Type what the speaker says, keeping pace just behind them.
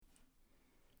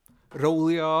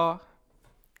Rowlio.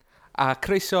 A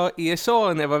croeso i y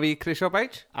sôn efo fi, Chris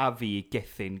Roberts. A fi,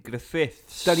 Gethin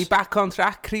Griffiths. Da ni back on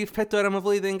track, rhif 4 am y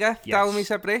flwyddyn, Geth. Yes. Dal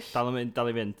mis Ebrill.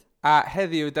 Dal i fynd. A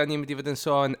heddiw, da ni'n mynd i fod yn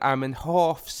sôn am yn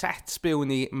hoff set sbyw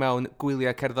ni mewn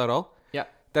gwyliau cerddorol. Ia.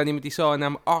 Da ni'n mynd i sôn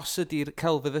am os ydy'r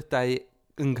celfyddydau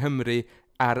yng Nghymru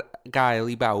ar gael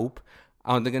i bawb.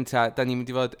 A ond yn gyntaf, da ni'n mynd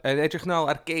i fod yn edrych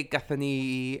nôl ar gig gathen ni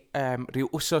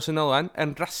rhyw wsos yn olwan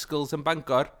yn Rascals yn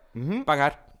Bangor.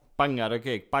 Bangar. Bangar o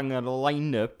gig, bangar o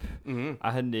line-up,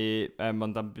 a hynny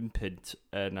ond am 5 punt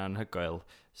yn anhygoel.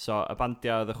 So, y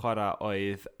bandiau oedd y chwarae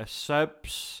oedd y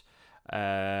Subs,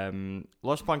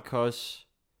 Los Blancos,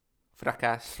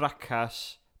 Fracas,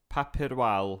 Papur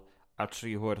Wal a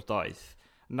Tri Hwyr Doeth.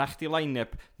 Na chdi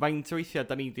line-up, faint o weithiau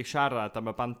da ni wedi siarad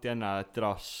am y bandiau yna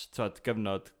dros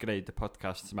gyfnod gwneud y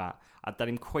podcast yma, a da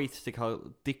ni'n cweith wedi cael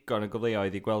digon o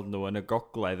gyfleoedd i gweld nhw yn y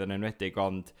gogledd yn enwedig,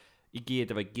 ond i gyd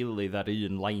efo'i gilydd ar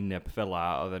un line-up fel la,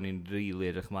 oedden ni'n rili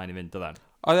edrych mlaen i fynd o ddan.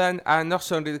 Oedden, a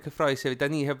noson rili cyffroes hefyd, da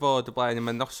ni heb fod o blaen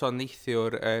yma noson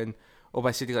neithiwr yn o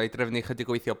beth sydd wedi cael ei drefnu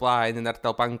chydig weithio blaen yn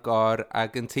ardal Bangor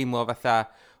ac yn teimlo fatha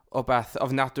o beth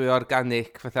ofnadwy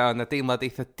organic, fatha yna deimlad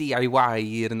eitha DIY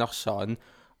i'r noson,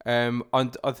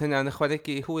 ond oedd hynna'n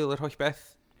ychwanegu hwyl yr holl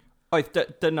beth? Oedd,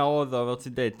 dyna oedd o, fel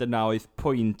ti'n dweud, dyna oedd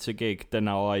pwynt y gig,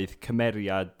 dyna oedd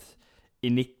cymeriad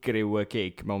unigryw y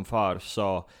gig mewn ffordd,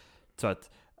 so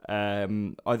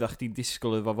oedd o'ch di'n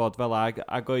disgwyl iddo fod fel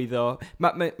ag oedd o...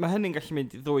 Mae hynny'n gallu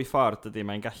mynd i ddwy ffordd, ydy.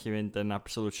 Mae'n gallu mynd yn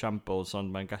absolute shambles,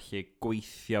 ond mae'n gallu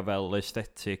gweithio fel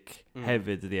aesthetic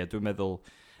hefyd, ydy. Dwi'n meddwl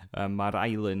mae'r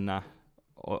island na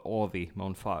oddi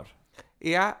mewn ffordd.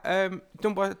 Ia,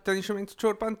 dwi'n bod, da ni eisiau mynd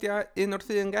trwy'r bandiau un o'r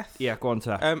ddyn Geth? Ia, gwan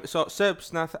ta. So, Subs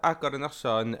nath agor y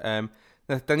noson,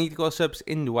 da ni wedi gweld Subs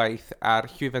unwaith ar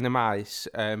Llwyfan y Maes,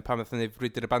 pan nath nhw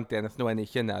frwydr y bandiau nath nhw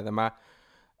ennill yna, a mae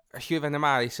Llwyfan y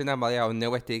Maes yn aml iawn,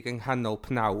 newedig yng nghanol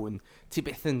pnawn, ti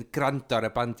beth yn gwrando ar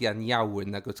y bandiau'n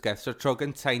iawn, ac wrth Geth, so tro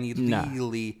gyntaf i ni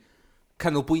really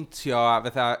canolbwyntio a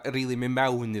fatha really mynd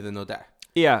mewn iddyn nhw, de?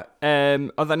 Ia,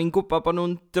 oedden ni'n gwybod bod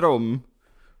nhw'n drwm,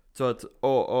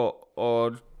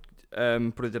 o'r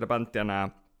brwydr y bandiau na,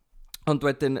 ond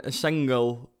wedyn y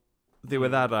sengl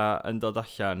ddiweddara yn dod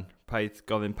allan, paid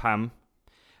gofyn pam,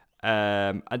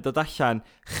 yn dod allan,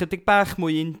 chydig bach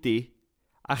mwy indie,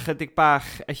 a chydig bach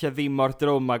eich ddim mor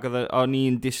drwm ac o'n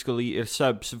i'n disgwyl i'r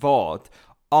Subs fod,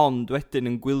 ond wedyn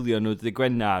yn gwylio nhw dydd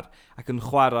Gwener ac yn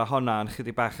chwarae honna yn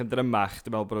chydig bach yn drymach.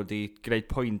 Dwi'n meddwl bod nhw wedi gwneud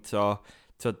pwynt o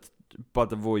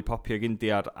bod yn fwy popio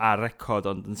gyndi ar record,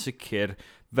 ond yn sicr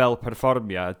fel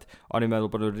perfformiad, o'n i'n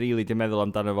meddwl bod nhw'n rili di meddwl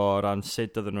amdano fo o ran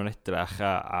sut oedden nhw'n edrych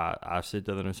a sut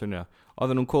oedden nhw'n swnio.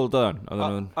 Oedden nhw'n cool dyn?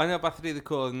 O'n i'n beth really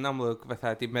cool yn amlwg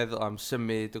fatha di meddwl am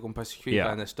symud o gwmpas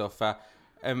llwyfan y stwff, a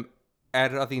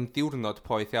oedd hi'n diwrnod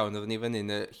poeth iawn, oedden ni fyny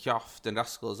yn y llofft yn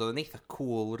Rascals, oedd yn eitha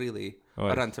cool, really,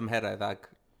 o ran tymheredd ag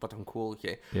bod o'n cool,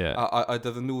 chi. A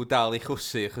oedden nhw dal i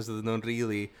chwsu, achos oedden nhw'n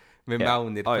really mynd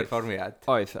mewn i'r perfformiad.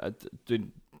 Oedd,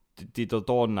 di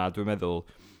dod o'na, dwi'n meddwl,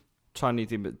 tra ni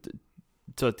di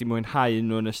mwynhau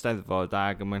nhw yn y steddfod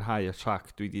ag yn mwynhau y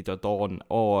trac, dwi di dod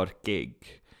o'r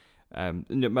gig.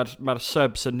 Mae'r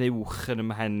Subs yn uwch yn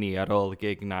ymhenni ar ôl y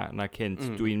gig na cynt.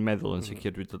 Dwi'n meddwl yn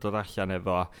sicr dwi'n dod allan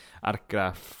efo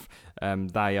argraff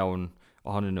dda iawn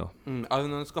ohonyn nhw.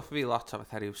 Oedden nhw'n sgoffi fi lot o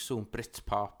fatha rhyw sŵn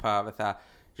Britpop a fatha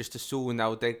just y sŵn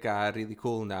 90au really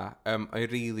cool na. I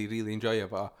really enjoyo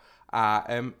fo. A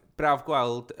braf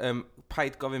gweld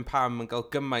paid gofyn pam yn cael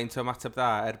gymaint o ymateb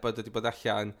dda bod wedi bod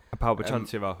allan. A pawb y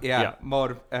chansi fo. Ia,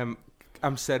 mor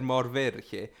amser mor fyr,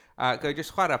 chi. A gael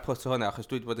jyst chwarae pwt o hwnna, achos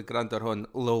dwi wedi bod yn gwrando ar hwn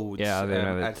loads.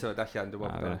 Ers o allan, dwi'n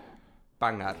meddwl.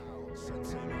 Bangar.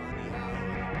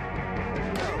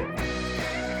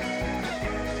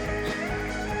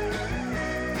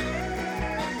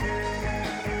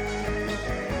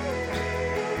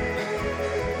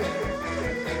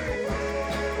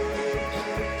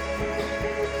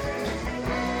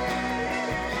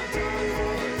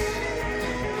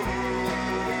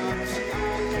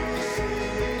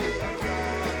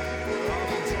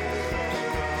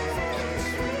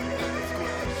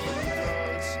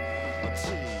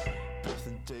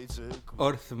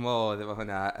 Wrth modd efo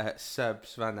hwnna,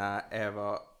 Subs fanna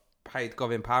efo paid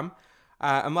gofyn pam.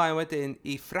 A ymlaen wedyn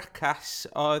i Fracas,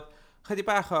 oedd chydig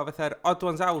bach o fatha'r odd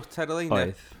ones out ar y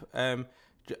line-up.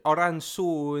 O ran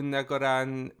sŵn ac o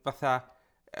ran fatha,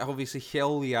 obviously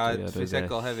lleoliad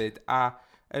ffisegol hefyd. A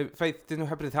ffaith, dyn nhw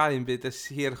heb ryddhau'n byd ys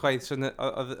hir chwaith, so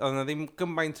oedd yna ddim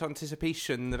gymaint o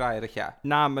anticipation yn yr air eich.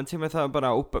 Na, mae'n teimlo bod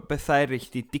yna bethau eraill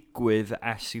di digwydd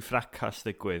es i Fracas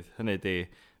digwydd. Hynny di,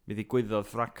 mi ddigwyddodd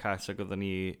fracas ac oedden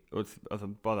ni, oedd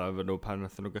yn bodda efo nhw pan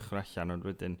oedden nhw gychwyn allan, ond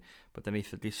wedyn bod yn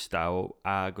eitha distaw,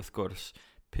 ac wrth gwrs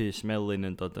Pys Melyn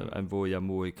yn dod yn fwy a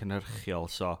mwy cynhyrchiol,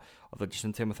 so oedd o'n jyst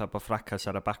yn teimlo bod fracas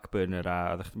ar y backburner,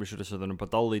 a oeddech chi'n siŵr os oedden nhw'n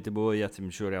bodoli dy mwy, a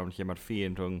ti'n siŵr iawn lle mae'r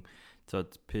ffin rhwng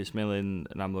Pys Melyn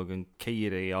yn amlwg yn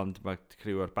ceiri, ond mae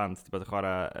criw o'r band wedi bod yn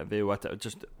chwarae fyw, a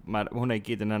mae hwnna i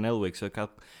gyd yn anelwig, so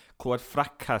cael clywed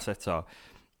fracas eto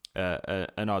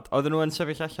yn odd. Oedden nhw yn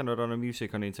sefyll allan o'r on y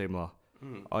music o'n i'n teimlo.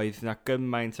 Oedd na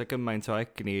gymaint o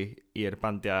egni i'r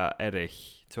bandiau eraill,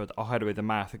 oherwydd y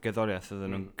math o gerddoriaeth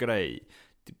oedden nhw'n greu.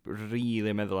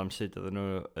 Really meddwl am sut oedden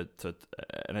nhw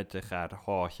yn edrych ar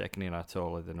holl egni yna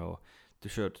tôl oedden nhw.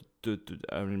 Dwi'n siŵr,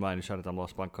 yn ymlaen i siarad am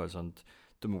Los Blancos, ond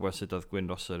dwi'n gwybod sut oedd Gwyn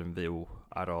Rosser yn fyw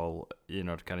ar ôl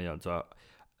un o'r canion.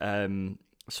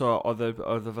 So oedd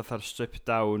y fatha'r stripped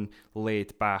down,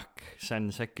 laid back,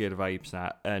 sensegur vibes na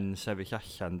yn sefyll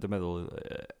allan, dwi'n meddwl,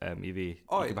 i fi.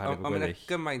 Oed, ond mae'n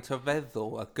gymaint o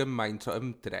feddwl a gymaint o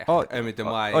ymdrech yn mynd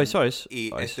ymlaen i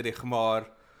edrych mor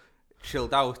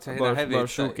chilled out a hynna hefyd. Mor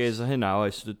shoegaze a hynna,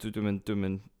 oes, dwi'n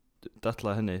mynd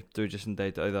datla hynny. Dwi'n jyst yn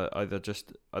deud, oedd o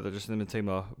jyst ddim yn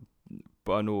teimlo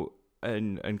bod nhw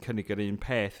yn cynnig yr un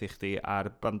peth i chdi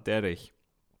ar bandi eraill.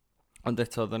 Ond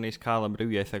eto, oedd yn neis cael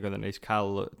amrywiaeth ac oedd yn neis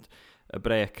cael y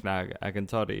brec na ac yn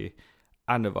torri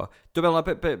anna fo. Dwi'n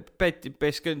meddwl, be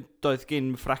doedd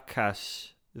gyn fracas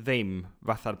ddim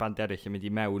fatha'r bandi eraill yn mynd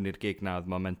i mewn i'r gig na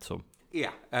oedd momentum. Ia,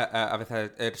 a fatha,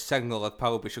 yr sengl oedd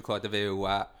pawb eisiau clywed y fyw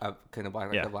a cyn y blaen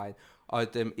ac y blaen.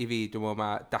 Oedd i fi, dwi'n meddwl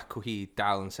mae Dacw Hi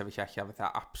dal yn sefyll allan fatha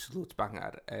absolute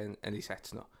banger yn ei set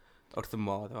nhw. Wrth y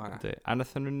modd o hana. A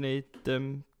nathon nhw'n neud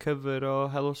cover o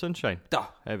Hello Sunshine. Do.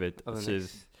 Hefyd, sydd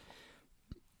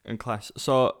yn clas.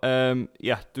 So,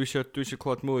 dwi eisiau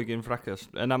clywed mwy gyn fracas.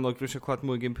 Yn amlwg, dwi eisiau clywed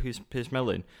mwy gyn Pys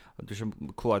Melyn, ond dwi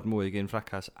eisiau clywed mwy gyn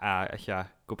fracas, a eich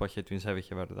gwybod lle dwi'n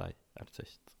sefyll efo'r ddau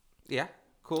artist. Ia,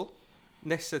 cool.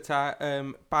 Nesa ta,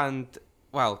 band,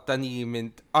 wel, da ni'n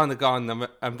mynd on and on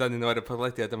amdano nhw ar y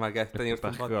podlediad yma, geth.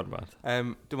 Bach gormod.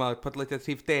 Dwi'n meddwl, podlediad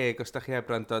rhif 10, os da chi heb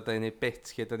rando, da ni'n ei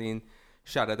bit lle da ni'n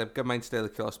siarad am gymaint Steil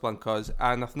Los Blancos,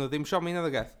 a nath nhw ddim siomi na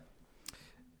ddogeth?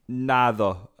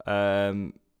 Naddo.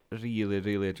 Really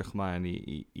edrych mlaen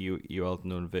i weld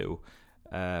nhw'n fyw.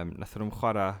 Nath nhw'n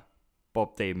chwarae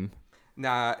bob dim.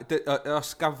 Na,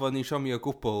 os gafon ni siomi o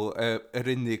gwbl, yr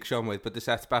unig siomoedd bod y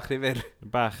set bach rhy fyr.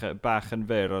 Bach yn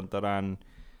fyr, ond o ran...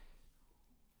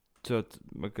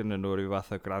 Mae gynnu nhw rhyw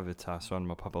fath o gravitas, ond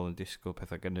mae pobl yn disgwyl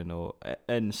pethau gynnu nhw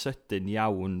yn sydyn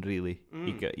iawn, really,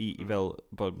 i fel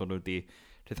bod nhw wedi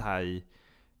rhyddhau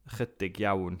chydig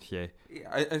iawn, lle.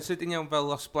 Yn sydyn iawn fel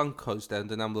Los Blancos,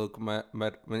 ond yn amlwg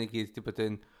mae'n i gyd wedi bod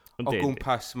yn o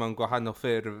gwmpas mewn gwahanol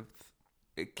ffyrdd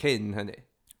cyn hynny.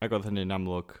 Ac oedd hynny'n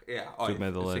amlwg, dwi'n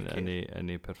meddwl, yn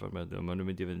ei perfformiad. Maen nhw'n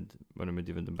mynd i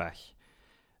fynd yn bell,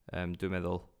 dwi'n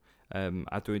meddwl.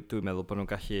 A dwi'n meddwl bod nhw'n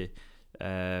gallu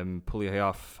pwlio hi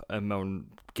off mewn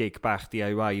gig bach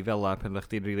DIY fel la, pan ddech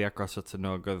chi'n rili agos at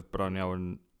yno, oedd bron iawn,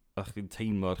 ddech chi'n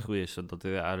teimlo'r chwys yn dod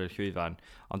ar y llwyfan.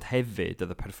 Ond hefyd,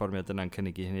 oedd y perfformiad yna'n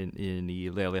cynnig i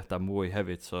leoliadau mwy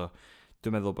hefyd, so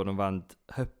dwi'n meddwl bod nhw'n fand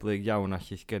hyblyg iawn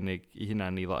allu gynnig i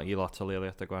hynna'n i lot o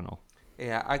leoliadau gwahanol.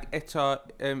 Ia, ac eto,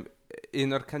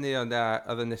 un o'r caneuon da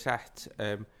oedd yn y set,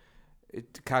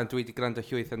 can dwi wedi gwrando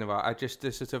llwyth yn efo, a just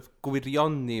y sort of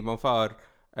gwirioni mewn ffordd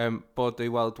bod o'i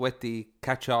weld wedi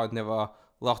catch on efo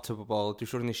lot o bobl. Dwi'n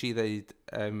siŵr nes i ddeud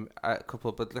a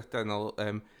cwpl o bodledau yn ôl,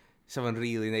 sef yn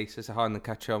really nice os y hon yn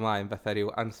catch on ymlaen fatha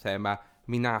rhyw anthem a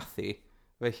mi nath i.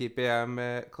 Felly, be am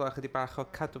clywed chydig bach o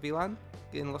Cadw Fi Lan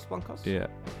gyn Los Blancos? Ie.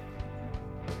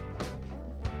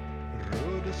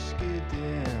 Rwyd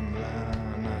ysgydau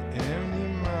ymlaen a efni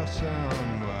mas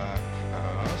amla, a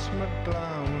os mae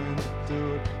glaw yn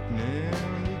dod,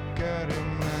 newn i gario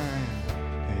ymlaen.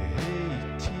 Hei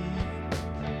ti,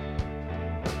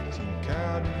 ti'n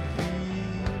cadw fi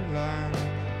lan.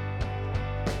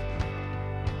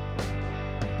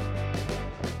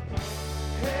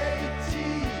 Hei ti,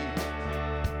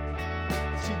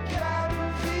 ti'n cadw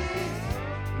fi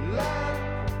lan.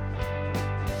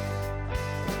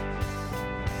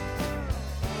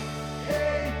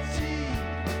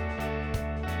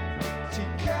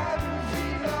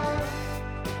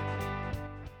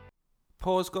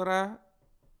 Pôs gorau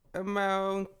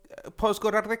mewn... Pôs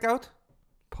gorau'r ddegawd?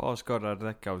 Pôs gorau'r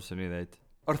ddegawd, sy'n ni ddeud.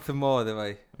 Wrth y modd efo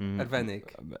i, arbennig.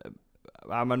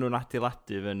 A maen nhw'n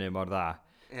adeiladu fyny mor dda.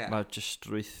 Yeah. Mae just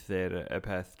strwythyr y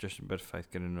peth just yn berffaith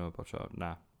gen nhw bod tro.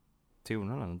 Na, tiwn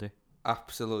hwnna, ynddi?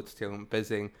 Absolute tiwn,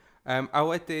 buzzing. A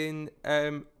wedyn,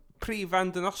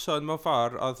 prifan yn oson mewn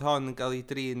ffordd, oedd hon yn cael ei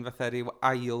drin fatha rhyw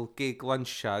ail gig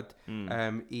lansiad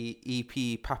i EP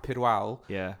Papur Wal.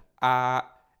 Yeah. A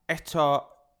eto,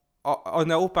 o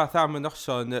na wbath am y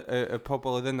noson y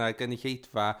pobl oedd yna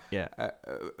gynulleidfa,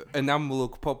 yn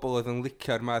amlwg pobl oedd yn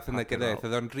licio'r math yna gydaeth.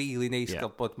 Oedd o'n really neis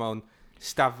gael bod mewn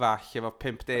stafell efo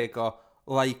 50 o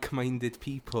like-minded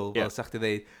people, fel sa'ch ti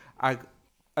ddeud. Ac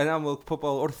yn amlwg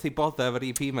pobl wrth i bodda efo'r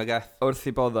EP ma gath. Wrth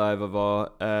i bodda efo fo,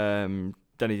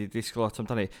 da ni wedi disgwyl lot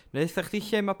amdani. Neu eithaf chdi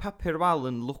lle mae papur wal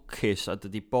yn lwcus a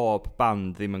dydy bob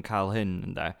band ddim yn cael hyn,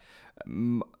 ynddo.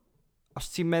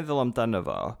 Os ti'n meddwl amdano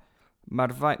fo,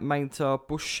 mae'r maint o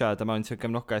bwsiad a maint o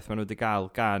gefnogaeth maen nhw wedi cael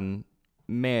gan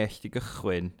mellt i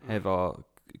gychwyn efo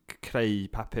creu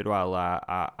papur wal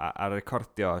a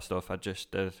recordio a stwff a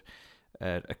just y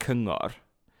cyngor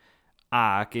a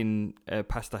gyn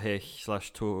Pasta Hyll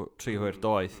 /3 Hwyr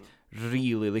Doeth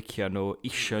really licio nhw,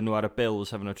 isio nhw ar y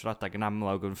bills efo nhw tradag yn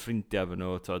amlawg yn ffrindiau efo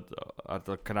nhw ar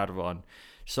y Caernarfon.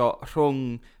 So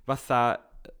rhwng fatha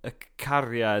y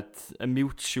cariad, y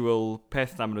mutual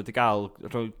peth na maen nhw wedi cael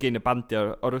gen y bandio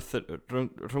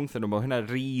rhwngthyn nhw, mae hynna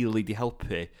really di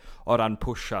helpu o ran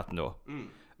push-at nhw.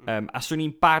 A swn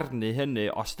i'n barnu hynny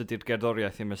os dydy'r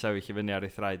gerddoriaeth ddim yn sefyll i fyny ar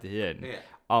ei thraed ei hun.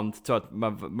 Ond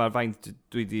mae'r faint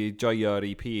dwi wedi joio'r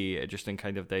EP just yn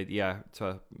kind of deud,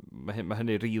 mae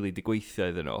hynny really di gweithio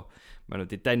iddyn nhw. Maen nhw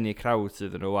wedi denu crowd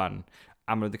iddyn nhw wan,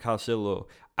 a maen nhw wedi cael sylw.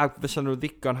 A fysa nhw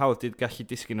ddigon hawdd i gallu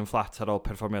disgyn yn fflat ar ôl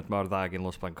perfformiad mor dda gen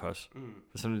Los Blancos.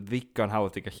 Fysa nhw ddigon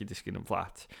hawdd i gallu disgyn yn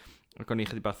fflat. Ac o'n i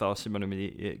chydig bach o sut maen nhw'n mynd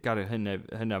i gario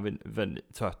hynna fyny,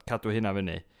 cadw hynna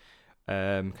fyny,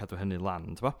 cadw hynny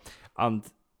lan, ond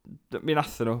mi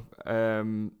nathon nhw,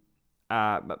 a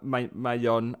mae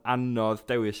o'n anodd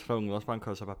dewis rhwng Los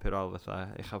Blancos a Papur Wal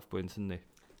fatha uchafbwynt hynny.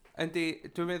 Yndi,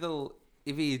 dwi'n meddwl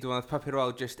i fi, dwi'n meddwl Papur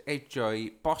Wal just edio'i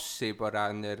bosib o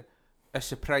ran y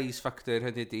surprise factor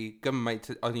hynny di gymaint,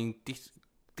 o'n i'n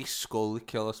disgwyl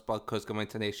licio Los Blancos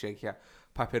gymaint yn eisiau,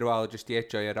 Papur Wal just i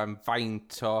edio'i o ran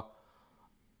faint o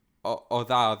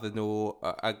dda oedden nhw,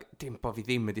 a dim bod fi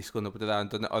ddim yn disgwyl nhw bod o dda,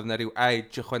 ond oedd yna rhyw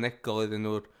edge ychwanegol iddyn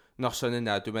nhw'r noson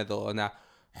yna, dwi'n meddwl, o'na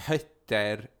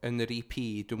hyder yn yr EP,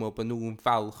 dwi'n meddwl bod nhw'n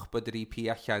falch bod yr EP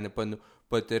allan,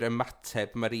 bod yr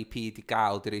ymateb mae'r EP di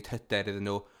gael di reid hyder iddyn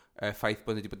nhw, ffaith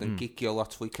bod nhw wedi bod yn gigio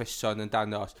lot fwy cyson yn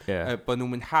danos, bod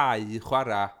nhw'n mwynhau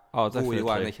chwarae fwy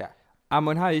wan eich. A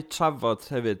mwynhau trafod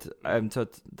hefyd,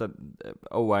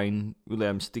 Owain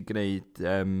Williams di gwneud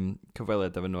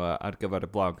cyfweliad efo nhw ar gyfer y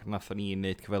blog. Nathon ni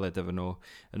wneud cyfweliad efo nhw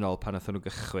yn ôl pan nathon nhw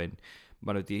gychwyn.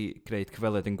 Maen nhw wedi gwneud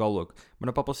cyfweliad yn golwg.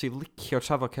 Maen nhw bobl sy'n licio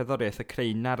trafod cerddoriaeth a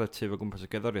creu narratif o gwmpas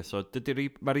y cerddoriaeth. So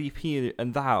mae'r EP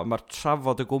yn dda, mae'r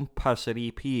trafod o gwmpas yr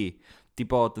EP di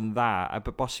bod yn dda, a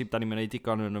bosib da ni'n mynd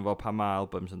digon yn efo pa mae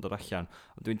albums yn dod allan.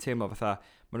 Ond dwi'n teimlo fatha,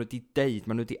 maen nhw wedi deud,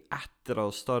 maen nhw wedi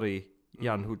adrodd stori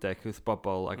Ian Hwdec wrth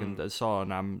bobl ac yn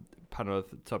sôn am pan oedd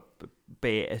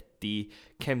be ydy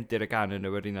cefndir y gan yn y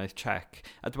Weriniaeth Czech.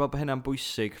 A dwi'n meddwl bod hynna'n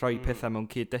bwysig, rhoi pethau mewn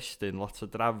cyd-destun, lot o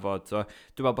drafod. Dwi'n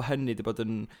meddwl bod hynny wedi bod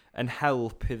yn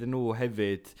help iddyn nhw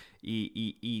hefyd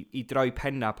i droi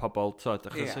penna pobl.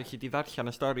 Achos o'ch chi wedi ddarllen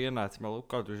y stori yna, ti'n meddwl,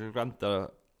 god, dwi'n gwrando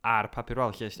ar Papur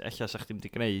Wal, ella sa'ch chdi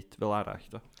wedi gwneud fel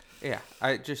arall.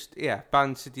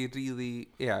 Band sydd wedi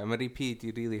mae'r EP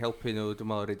wedi really helpu nhw, dwi'n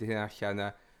meddwl, rhaid i hynna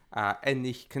allan a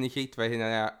ennill cynulleidfa hynna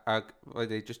a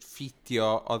just ffidio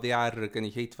oddi ar y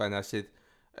cynulleidfa yna sydd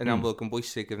yn amlwg yn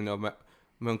bwysig iddyn nhw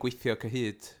mewn gweithio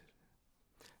cyhyd.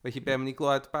 Felly be, mynd i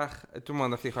glwad bach, dwi'n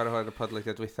meddwl nath i chwarae hwyr y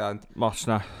podleidiad dwytha. Mos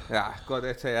na.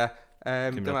 Gwrdd eto,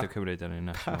 Cym Radio Cymru dyn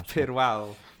ni. Papur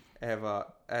Wal efo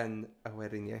yn y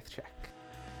Weriniaeth Czech.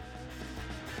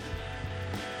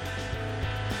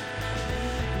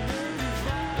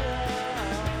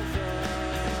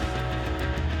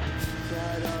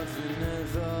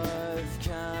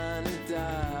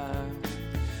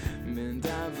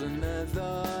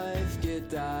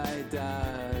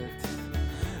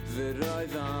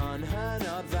 Roedd o'n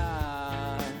hynod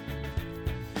dda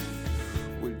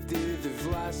Wedi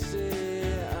ddiflasu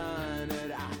yn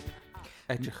yr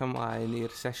Edrych ymlaen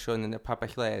i'r sesiwn yn y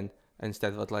Pabell Len yn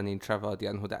Steddfod Lenin trafod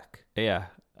Ian Hwdec. A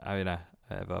fyna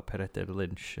efo Peredur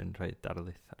Lynch yn rhoi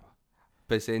darlith ar o.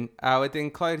 Bysyn. A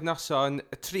wedyn cloi'r noson,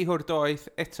 3 Hwyr Doeth,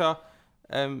 eto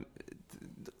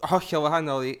hollol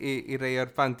wahanol i rei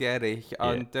o'r bandiau eraill,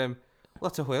 ond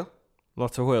lot o hwyl.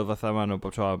 Lot o hwyl fatha maen nhw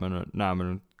bob tro, maen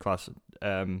nhw'n clas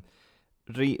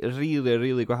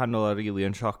really gwahanol a really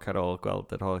yn sioc ar ôl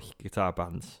gweld yr holl guitar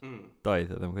bands.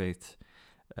 Doedd, oedd yn gweud.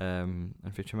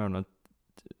 Yn ffitio mewn,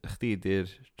 chdi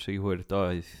di'r 3 Hwyr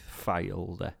Doeth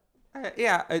ffail, de?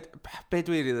 Be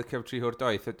dwi'n rili licio 3 Hwyr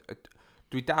Doeth,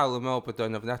 dwi dal yn meddwl bod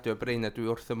o'n ofnadwy o brin a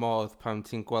dwi wrth y modd pan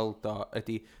ti'n gweld o,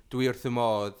 dwi wrth y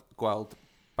modd gweld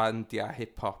bandiau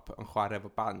hip-hop yn chwarae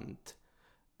efo band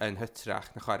yn hytrach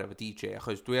na chwarae efo DJ,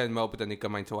 achos dwi yn meddwl bod o'n ei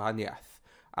gymaint o wahaniaeth.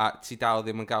 a ti dal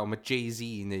ddim yn gael, mae Jay-Z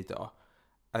yn neud o.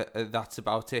 That's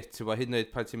about it. Hyd yn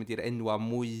oed pan ti'n mynd i'r enwa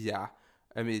mwyaf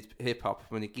y myd hip-hop,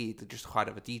 mae'n i gyd yn just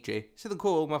chwarae fo DJ. Sydd yn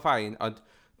cool, mae'n ffain, ond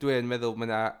dwi'n meddwl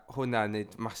mae hwnna'n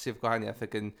neud masif gwahaniaeth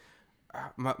ac yn...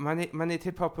 Mae'n neud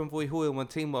hip-hop yn fwy hwyl,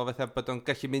 mae'n teimlo fatha bod o'n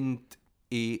gallu mynd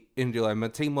i unrhyw le,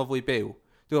 mae'n teimlo fwy byw.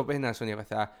 Dwi'n meddwl bod hynna'n swnio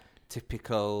fatha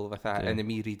typical, fatha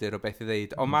enemy reader o beth i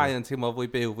ddeud, ond mae'n teimlo fwy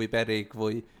byw, fwy berig,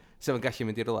 fwy sef yn gallu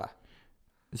mynd i'r rwla.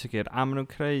 Sicr, am nhw'n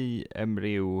creu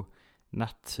ryw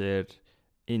natur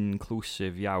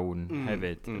inclusive iawn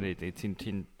hefyd,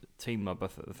 ti'n teimlo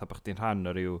fatha bod chdi'n rhan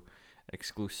o ryw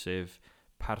exclusive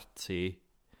party.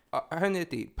 Hynny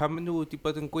ydi, pan maen nhw wedi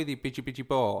bod yn gweddi Bigi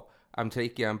Bo am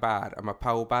 30 bar, a mae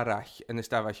pawb arall yn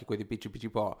ystafell i gweddi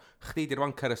Bigi Bo, chdi di'r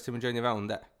wanker os ti'n mynd join i fewn,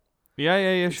 de?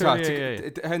 Ie, siwr.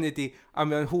 Hynny ydi, a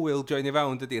mae'n hwyl join i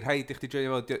fewn, dydy, rhaid i chdi join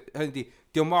i fewn. Hynny ydi,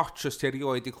 diolch moch os ti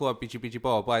erioed i clywed Bigi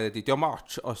Bo, blaen ydi, diolch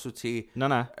moch os wyt ti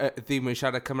ddim yn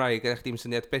siarad Cymraeg, a chdi'n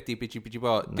syniad beti Bigi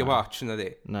Bo, diolch moch yna di.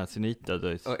 Na, ti'n neud o,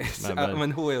 dweud.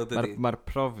 Mae'n hwyl, dydy. Mae'r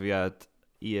profiad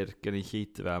i'r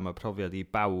gynulleidfa, mae'r profiad i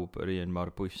bawb yr un mor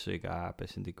bwysig a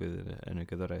beth sy'n digwydd yn y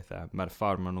gyddoriaeth. Mae'r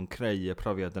ffordd maen nhw'n creu y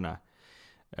profiad yna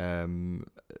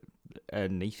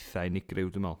yn eitha unigryw,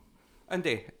 dwi'n meddwl.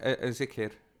 Yndi, yn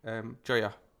sicr.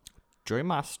 Joio. Joio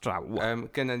mas draw.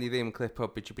 Gynna ni ddim clip o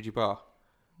Bigi Bo.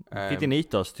 Gyd i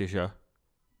neud os ti isio?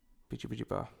 Bigi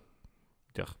Bo.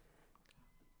 Diolch.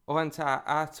 O fan ta,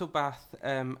 a to bath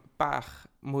bach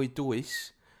mwy dwys,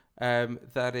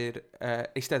 ddaru'r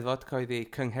eisteddfod coeddi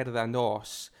Cyngherdda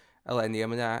Nos eleni, a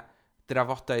mae yna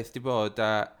drafodaeth di bod,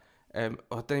 a da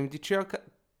ni'n mynd i trio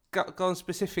gael yn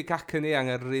specific ac yn eang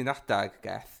ar yr un adag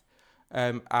geth,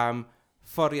 am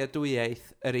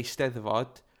fforiadwywaeth yr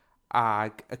eisteddfod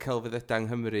ag y celfyddydau yng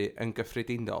Nghymru yn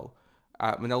gyffredinol.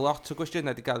 A mae yna lot o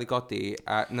gwestiynau wedi cael ei godi,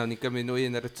 a nawn ni gymryd nhw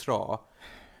un ar y tro.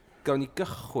 Gawn ni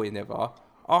gychwyn efo,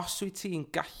 os wyt ti'n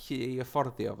gallu ei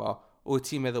afforddio fo, wyt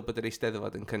ti'n meddwl bod yr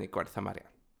eisteddfod yn cynnig gwerth am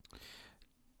arian?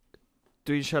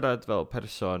 Dwi'n siarad fel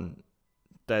person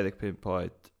 25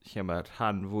 oed, lle mae'r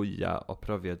rhan fwyaf o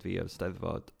profiad fi o'r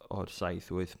eisteddfod o'r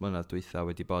 7-8 mlynedd dwytha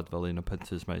wedi bod fel un o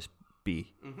punters maes B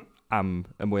am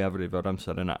y mwyafrif o'r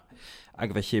amser yna.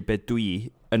 Ac felly be dwi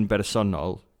yn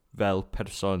bersonol fel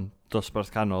person dosbarth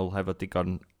canol hefo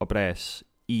digon o bres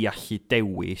i allu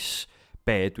dewis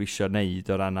be dwi eisiau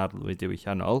neud o ran arlwy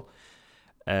diwylliannol,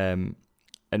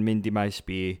 yn mynd i maes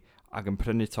B ac yn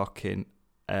prynu tocyn.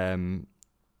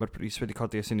 Mae'r pris wedi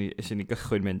codi ys ni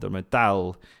gychwyn mynd, ond mae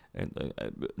dal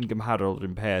yn gymharol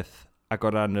rhywun peth. Ac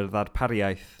o ran yr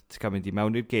ddarpariaeth, ti'n cael mynd i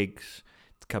mewn i'r gigs,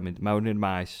 ti'n cael mynd mewn i'r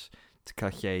maes, ti'n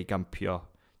cael lle i gampio.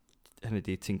 Hynny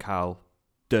di, ti'n cael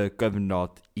dy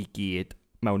gyfnod i gyd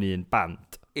mewn un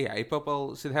band. Ia, i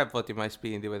bobl sydd heb fod i maes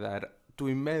B yn ddiweddar,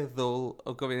 dwi'n meddwl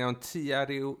o gofyn iawn tua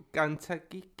rhyw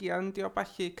 120, di o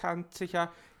balli 100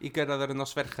 i gyrraedd ar y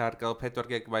nos ferchar, gael 4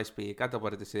 gig maes B, gadael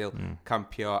bore dy Sul,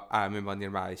 campio a mynd mewn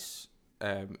i'r maes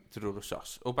drwy'r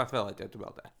wsos. O beth fel ydy, dwi'n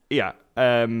meddwl de? Ia,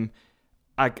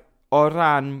 ac o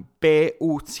ran be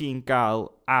wyt ti'n gael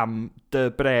am dy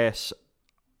bres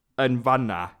yn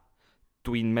fanna,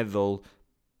 dwi'n meddwl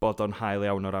bod o'n hael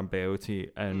iawn o ran be wyt ti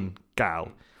yn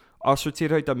gael. Os wyt ti'n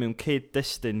rhoi o mewn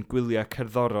cyd-destun gwyliau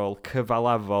cerddorol,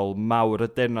 cyfalafol, mawr y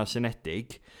Deyrnas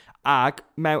Unedig, ac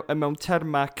mewn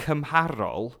terma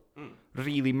cymharol,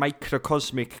 really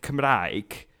microcosmic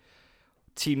Cymraeg,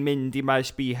 ti'n mynd i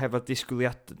maes B hefo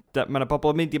disgwyliadau... Mae yna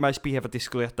bobl yn mynd i maes B hefo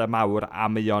disgwyliadau mawr a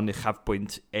mae o'n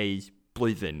uchafbwynt ei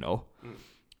blwyddyn nhw.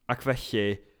 Ac felly,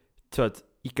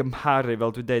 i gymharu,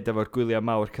 fel dwi'n deud, efo'r gwyliau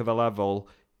mawr cyfalafol,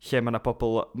 lle mae yna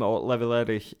pobl o lefel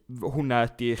eraill, hwnna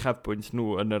ydi uchafbwynt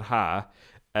nhw yn yr ha,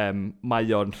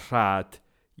 mae o'n rhad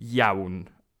iawn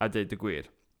a deud y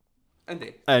gwir.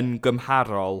 Yndi. Yn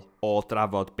gymharol o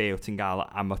drafod be wyt ti'n gael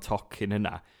am y tocyn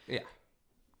yna. Ia.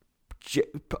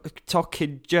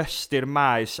 Tocyn just i'r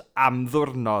maes am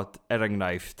ddwrnod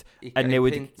enghraifft. 20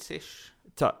 pint-ish.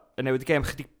 Yn newid y gem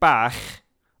chydig bach,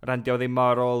 randio ddim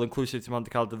mor all-inclusive, ti'n mynd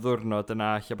i cael dy ddwrnod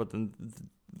yna, lle bod yn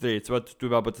dwi'n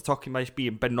meddwl bod y tocyn maes B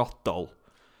yn benodol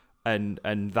yn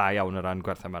dda iawn o ran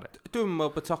gwerth am arian. Dwi'n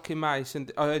meddwl bod tocyn maes,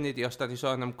 o hynny di, os da ni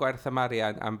sôn am gwerth am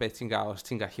arian am beth ti'n gael os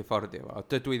ti'n gallu ffordio fo.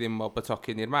 Dydw i ddim meddwl bod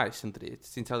tocyn i'r maes yn drud.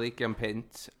 Ti'n talu 20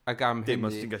 pint ac am hynny... Dim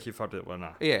os ti'n gallu ffordio fo yna.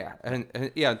 Ie,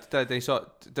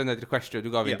 dyna di'r cwestiwn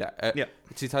dwi'n gofyn da.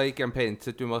 Ti'n talu 20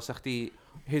 pint, dwi'n meddwl sa'ch di,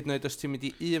 hyd yn oed os ti'n mynd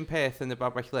i un peth yn y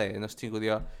babell le, os ti'n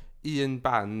gwylio un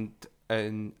band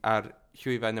ar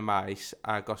llwyfan y maes,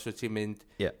 ac os wyt ti'n mynd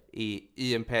i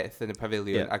un peth yn y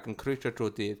pafiliwn ac yn crwydro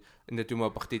drwy dydd, yna dwi'n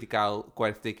meddwl bod chdi wedi cael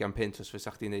gwerth 20 pint os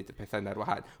fysa chdi'n neud y peth yna ar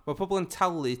wahân. Mae pobl yn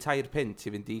talu 2 pint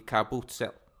i fynd i cael boot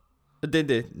sale.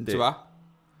 Yndi. Ti'n fa?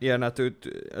 Ie, na,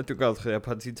 dwi'n gweld chi,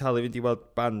 pan ti'n talu fynd i weld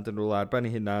band yn rhywle ar ben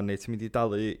ei hynna, neu ti'n mynd i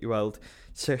dalu i weld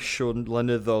sesiwn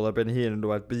lenyddol ar ben ei hun yn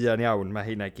rhywle buan iawn, mae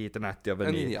hynna gyd yn adio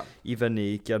i fyny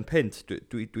 20 pint.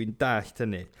 Dwi'n dallt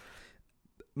hynny.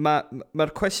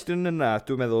 Mae'r cwestiwn yna,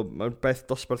 dwi'n meddwl, mae'n beth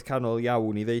dosbarth canol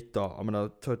iawn i ddeud o, ond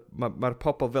mae'r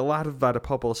pobl fel arfer y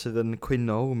pobl sydd yn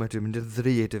cwyno, mae dwi'n mynd i'r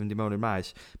ddryd i fynd i mewn i'r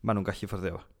maes, maen nhw'n gallu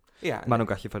fforddio. Yeah, maen nhw'n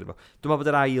gallu fforddio. Dwi'n meddwl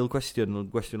bod yr ail gwestiwn yn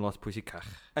gwestiwn lot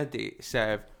pwysicach. Ydy,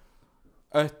 sef,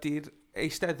 ydy'r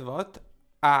eisteddfod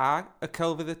a y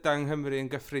celfyddydau yng Nghymru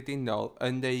yn gyffredinol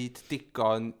yn neud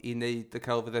digon i neud y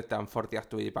celfyddydau'n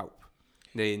fforddiadwy i bawb,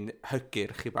 neu'n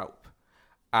hygyrch i bawb.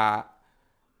 A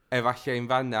efallai yn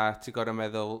fanna, ti'n gorau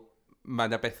meddwl, mae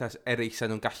yna bethau eraill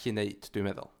nhw'n gallu neud, dwi'n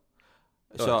meddwl.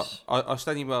 So, os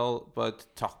da ni'n meddwl bod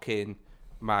tocyn,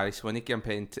 maes, mae'n 20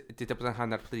 pint, dyda bod yn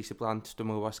hanner plis i blant, dwi'n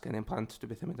meddwl os gen i'n plant,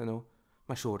 dwi'n beth yn mynd â nhw.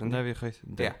 Mae siŵr yn Ne fi chwaith.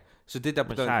 Ie. So dyda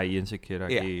bod yn... Mae llai yn sicr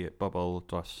ag i bobl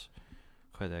dros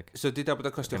 60. So dyda bod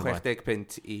yn costio 60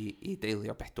 pint i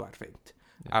deilio 4 pint.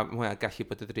 A mae hwnna'n gallu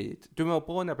bod y ddryd. Dwi'n meddwl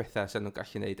bod yna bethau sy'n nhw'n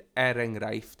gallu gwneud.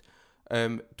 Enghraifft,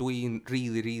 dwi'n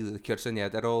really licio'r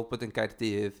syniad ar ôl bod yn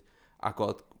Gaerdydd a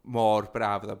gweld mor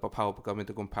braf dda bod pawb yn cael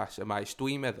mynd o gwmpas y maes.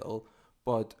 Dwi'n meddwl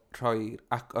bod rhoi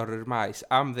agor yr maes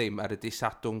am ddim ar y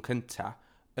dysadwn cynta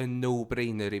yn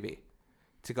no-brainer i fi.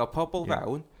 Ti'n cael pobl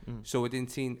fewn, so wedyn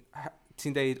ti'n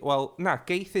deud, wel, na,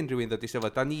 geith unrhyw un ddod i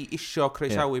sefyll, da ni isio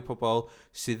croesawu pobl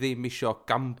sydd ddim isio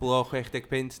gamblo 60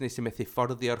 pint, neu sy'n methu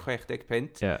fforddio'r 60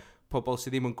 pint. Pobl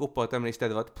sydd ddim yn gwybod am yr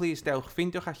eisteddfod, please dewch,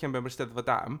 ffeindiwch allan be'n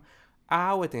eisteddfod am, a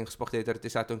wedyn chos bod chi'n deud ar y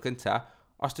dysadwn cynta,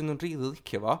 os dyn nhw'n rili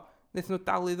licio fo, wnaethon nhw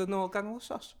dal i ddod nôl ganol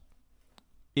wsos.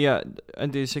 Ie,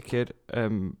 ynddi sicr.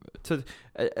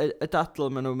 Y dadl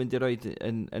maen nhw'n mynd i roi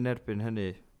yn erbyn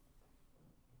hynny.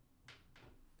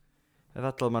 Y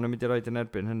dadl maen nhw'n mynd i roi yn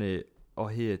erbyn hynny o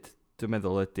hyd, dwi'n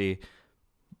meddwl, ydy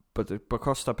bod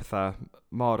costa pethau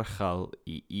mor uchel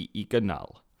i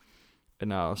gynnal.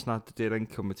 Yna, os nad ydy'r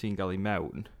income ti'n gael i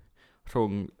mewn,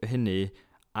 rhwng hynny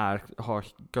a'r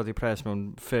holl godi pres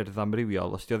mewn ffyrdd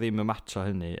amrywiol, os di o ddim yn matcho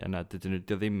hynny, yna dydy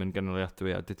o ddim yn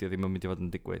gynaliadwy a dydy o ddim yn mynd i fod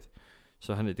yn digwydd.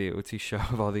 So hynny di, wyt ti eisiau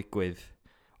fo ddigwydd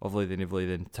o flwyddyn i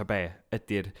flwyddyn, ta be,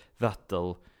 ydy'r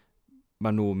ddadl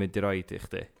maen nhw'n mynd i roed i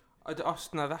chdi? Os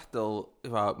na ddadl,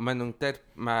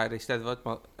 mae'r eisteddfod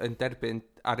yn derbyn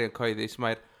arian coeddus,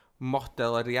 mae'r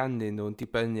model ariannu nhw'n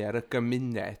dibynnu ar y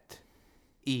gymuned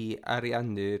i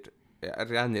ariannu'r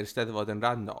eisteddfod yn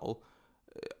rannol.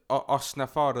 Os na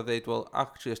ffordd o ddeud, wel,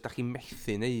 actually, os da chi'n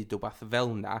methu neud rhywbeth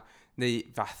fel na, neu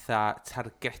fatha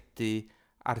targedu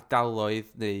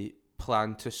ardaloedd, neu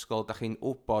plant ysgol, da chi'n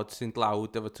wybod sy'n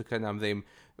dlawd efo tocynnau am ddim.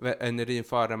 Yn yr un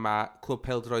ffordd yma, Clwb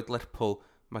Pêl-droed Lerpwl,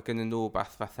 mae gen nhw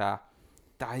beth fatha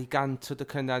 200 o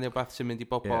tocynnau neu beth sy'n mynd i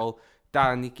bobl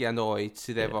 20 oed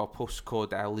sydd efo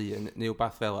postcode L1 neu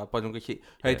beth fel yna. Bod nhw'n gallu...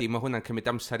 Hedi, mae hwnna'n cymryd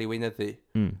amser i weinyddu.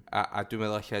 A dwi'n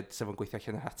meddwl allan sef yn gweithio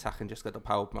allan yr hatach yn just gadael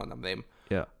pawb mewn am ddim.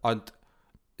 Ond,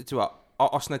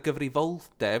 os na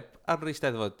gyfrifoldeb ar yr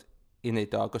eisteddfod i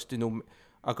wneud o, ac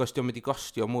os di'n mynd i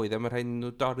gostio mwy, ddim yn rhaid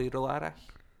nhw dorri rôl arall.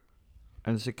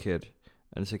 Yn sicr.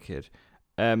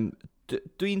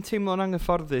 Dwi'n teimlo'n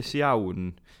anghyfforddus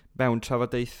iawn mewn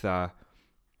trafodaethau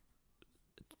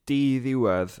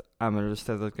di-ddiwedd am yr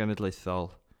Eisteddfod Genedlaethol.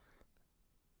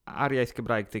 Ar iaith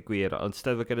Gymraeg dy gwir, ond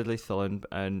Eisteddfod Genedlaethol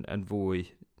yn fwy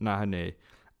na hynny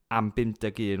am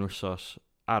 51 wsos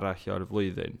arall o'r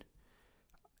flwyddyn.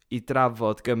 I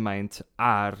drafod gymaint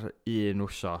ar un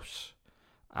wsos.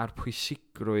 A'r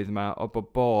pwysigrwydd yma o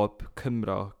bob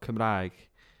Cymro Cymraeg,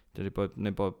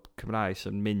 neu bob Cymraes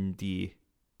yn mynd i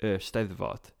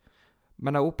Steddfod.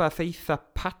 Mae yna wbeth eitha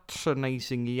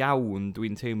patronising iawn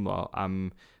dwi'n teimlo am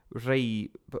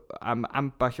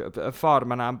amball, y ffordd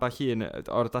mae yna amball un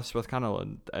o'r dosbarth canol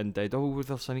yn dweud,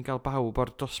 ddylsa ni'n cael bawb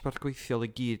o'r dosbarth gweithiol i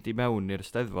gyd i mewn i'r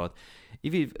Steddfod.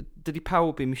 I fi, dydy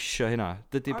pawb ddim isio hynna.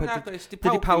 Dydy pawb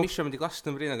ddim isio mynd i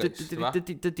Glastonbury yna.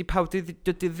 Dydy pawb,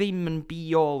 dydy ddim yn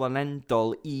be-all and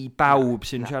end-all i bawb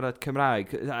sy'n siarad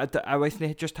Cymraeg. A weith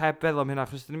ni just heb feddwl am hynna,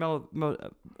 achos os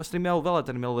ni'n meddwl fel a,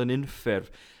 da ni'n meddwl yn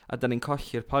unffurf, a da ni'n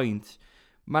colli'r pwynt.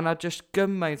 Mae yna just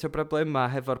gymaint o broblema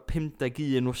hefo'r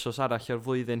 51 wsos arall o'r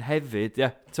flwyddyn hefyd, ie.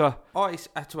 Oes,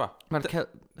 a twa.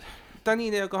 Da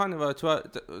ni'n ei ogohonio fo,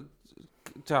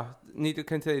 ni dwi'n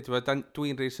cynta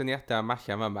dwi'n rhoi syniadau am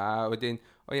allan yma, a wedyn,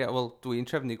 dwi'n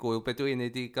trefnu gwyl, be dwi'n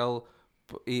neud i gael,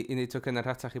 i neud o cynnar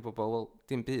hatach i bobl, wel,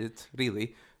 dim byd,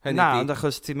 really. Na, ond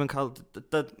achos ti'n cael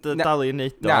dalu yn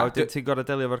neud o, ti'n gorau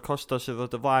delio efo'r costo sydd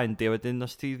ddod o flaen di, wedyn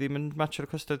os ti ddim yn matcho'r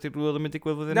costo, ti'n rwyl yn mynd i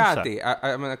gweld flwyddyn nesaf. Na di,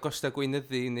 a mae'n costo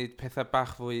gweinyddu i wneud pethau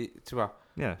bach fwy,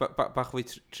 Ie. bach fwy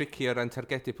tricky o ran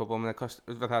targedu pobl, mae'n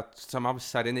fatha sam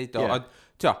amser i wneud o. Ie.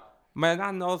 Ond, mae'n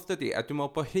anodd dydy, a dwi'n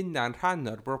meddwl bod hynna'n rhan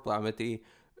o'r broblem ydy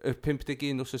y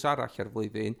 51 wsos arall ar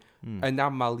flwyddyn yn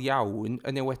aml iawn,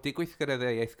 yn ewedig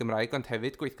gweithgareddau iaith Gymraeg, ond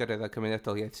hefyd gweithgareddau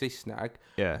cymunedol iaith Saesneg.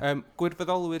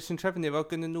 Gwirfoddolwyr sy'n trefnu fo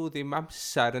gyda nhw ddim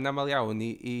amser yn aml iawn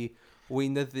i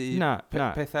weinyddu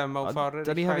pethau mewn ffordd.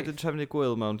 Da ni hefyd yn trefnu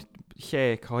gwyl mewn lle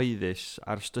cyhoeddus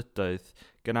ar stydoedd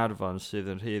Gaernarfon sydd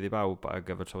yn rhydd i bawb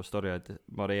ac efo trawstoriad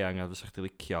mor eang a fysa chdi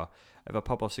licio, efo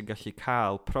pobl sy'n gallu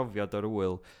cael profiad o'r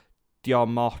wyl,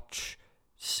 diom ots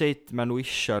sut maen nhw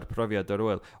eisiau'r profiad o'r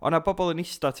wyl. Ond a bobl yn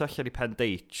eistedd tu allan i Pen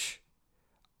Deitch,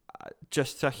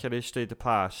 just tu allan i Stryd y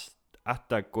Plas,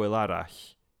 adag gwyl arall.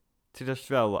 Ti'n just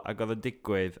fel, ac oedd yn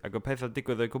digwydd, ac oedd pethau'n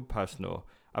digwydd o'i gwmpas nhw,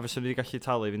 a fysa nhw wedi gallu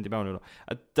talu i fynd i mewn nhw.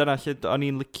 A dyna lle o'n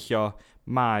i'n licio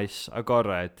maes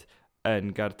agored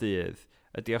yn Gaerdydd,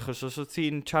 ydy achos os oedd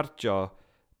ti'n chargio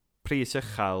pris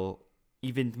uchel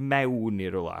i fynd mewn i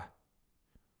rwla,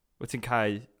 wyt ti'n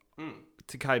cael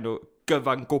nhw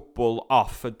gyfan gwbl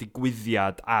off y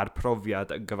digwyddiad a'r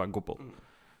profiad yn gyfan gwbl.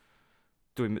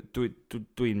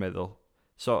 Dwi'n meddwl.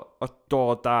 So, o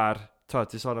dod ar,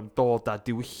 ti'n sôn am dod ar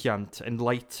diwylliant,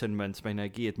 enlightenment, mae hynna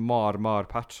i gyd mor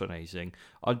patronising,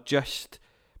 ond just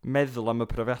meddwl am y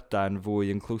profiadau yn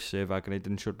fwy inclusive a gwneud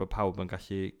yn siŵr bod pawb yn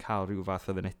gallu cael rhyw fath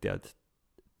o fynediad.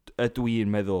 Dwi'n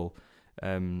meddwl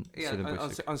sydd yn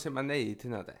bwysig. Ond sut mae'n neud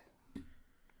hynna, de?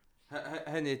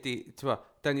 Hynny ydi,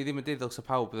 da ni ddim yn deddol sy'n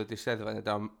pawb ddod i'r steddfa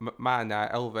yna, mae yna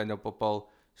elfen o bobl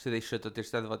sydd eisiau dod i'r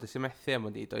steddfa dy sy'n methu am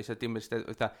hynny, does a dim yr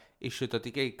steddfa eisiau dod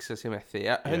i gigs a sy'n methu.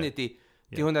 Hynny ydi,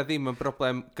 di hwnna ddim yn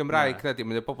broblem Gymraeg, na di,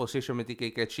 mae'n y bobl sy'n eisiau mynd i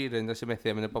gig Ed Sheeran a sy'n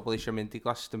methu, mae'n y bobl eisiau mynd i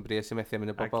Glastonbury a sy'n methu,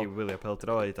 mae'n y bobl... Ac i William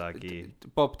Pêl-droed ac i...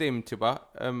 Bob dim, ti'n bo.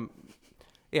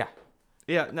 Ia.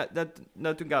 Ie, na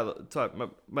dwi'n gael,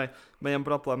 mae'n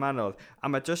broblem anodd.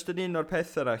 A mae just yn un o'r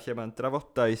pethau yna lle mae'n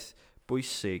drafodaeth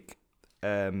bwysig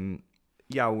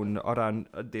iawn o ran,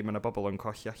 ydy, mae yna bobl yn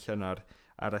colli allan ar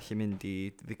allu mynd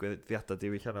i ddigwyddiadau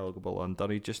diwylliannol o gwbl, ond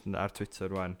o'n i just ar Twitter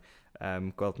rwan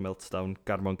gweld Meltdown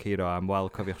Garmon Ceiro am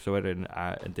weld cofiwch Llywelyn a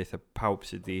yn deitha pawb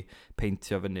sydd wedi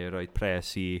peintio fyny roed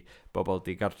pres i bobl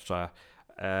di gartra.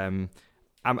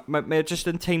 A mae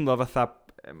just yn teimlo fatha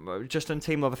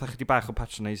chydig bach o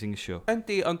patronising issue.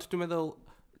 Yndi, ond dwi'n meddwl,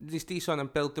 nes di sôn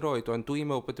am bêl-droed, ond dwi'n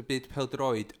meddwl bod y byd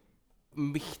bêl-droed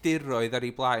milltiroedd ar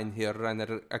ei blaen hi o'r ran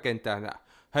yr agenda yna.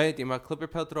 Hynny, mae Clwb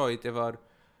Pêl-droed efo'r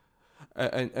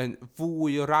yn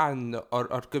fwy o ran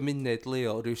o'r gymuned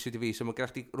leol rhywsyd i fi. So mae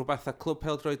gen i rhywbeth a Clwb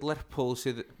Pêl-droed Lerpwl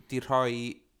sydd wedi rhoi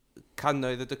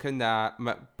cannoedd o dycynna,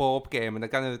 bob gêm yna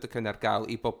gannoedd o dycynna ar gael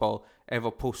i bobl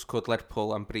efo postcode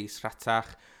Lerpwl am bris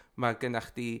rhatach. Mae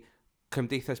gennych chi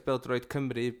Cymdeithas Bêl-droed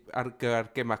Cymru ar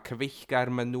gyfer gemau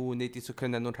cyfeillgar, mae nhw'n neud i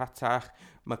dycynna nhw'n rhatach.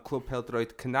 Mae Clwb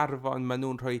Pêl-droed Caernarfon, mae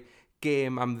nhw'n rhoi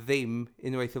gêm am ddim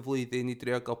unwaith y flwyddyn i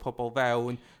drio gael pobl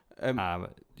fewn.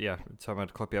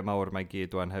 Mae'r clybiau mawr mae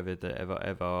gyd dwi'n hefyd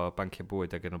efo banciau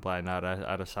bwyd ac yn y blaen ar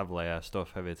y safle a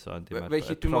stwff hefyd. So,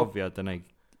 mae'r profiad yna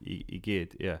i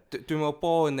gyd, ie. Dwi'n meddwl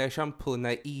bod yna esiampl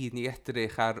yna i ni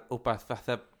edrych ar wbeth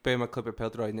fatha be mae Clwb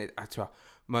Pêl-droed yn neud.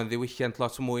 Mae'n ddiwylliant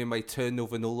lot mwy, mae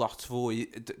turnover nhw lot fwy.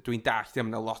 Dwi'n dallt ddim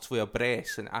yna lot fwy o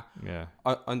bres yna.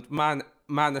 Ond mae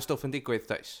yna stwff yn digwydd,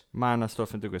 does? Mae yna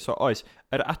stwff yn digwydd. So, oes,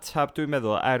 yr atab dwi'n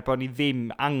meddwl, bod ni ddim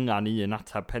angen un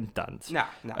atab pendant. Na.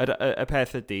 Y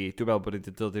peth ydy, dwi'n meddwl bod ni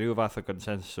wedi dod i ryw fath o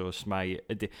consensus.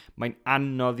 Mae'n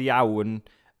anodd iawn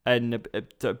yn y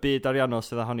byd ariannol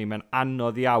sydd ohoni, mae'n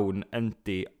anodd iawn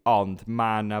yndi, ond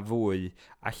mae yna fwy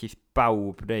allith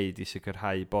bawb wneud i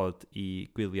sicrhau bod i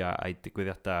gwyliau a'i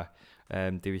digwyddiadau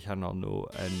diwylliannol nhw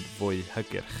yn fwy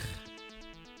hygyrch.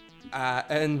 A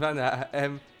yn fanna,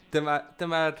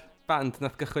 dyma'r band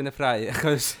nath gychwyn y ffrau,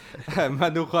 achos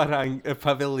maen nhw chwarae'n y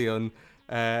pafiliwn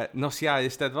nos Iau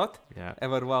Eisteddfod,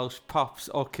 efo'r Welsh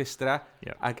Pops Orchestra,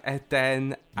 ac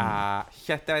Eden a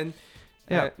Lleden.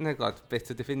 Na god, bit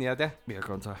o diffiniad, Ie,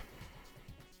 gonta.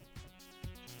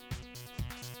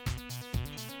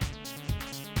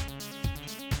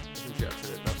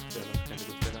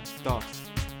 Do.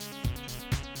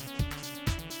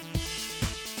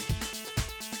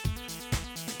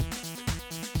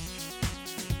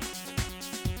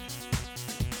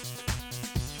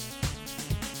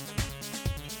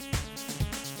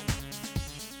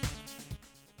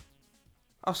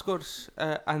 O sgwrs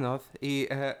anodd i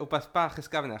wbeth bach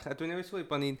ysgafnach, a dwi'n newid swydd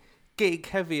bod ni'n gig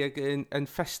hefi ac yn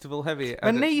festival hefi.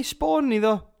 Mae'n neis bod ni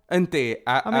ddo. Yndi.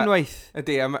 Am unwaith.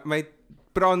 Yndi, a mae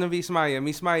bron yn fis Mai, a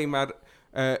mis Mai mae'r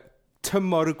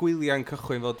tymor y gwyliau'n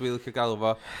cychwyn fel dwi'n licio galw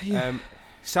fo.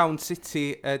 Sound City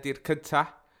ydy'r cynta,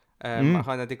 Mae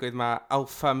hwnna digwydd, mae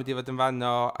Alpha mynd i fod yn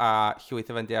fanno a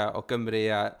llwyth o fendiau o Gymru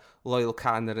a Loyal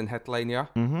Canner yn headlineio.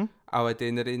 A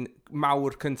wedyn yr un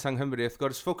mawr cyntaf yng Nghymru, wrth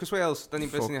gwrs, Focus Wales, da ni'n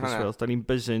bysyn i hwnna. Focus Wales, da ni'n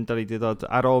bysyn, da ni wedi dod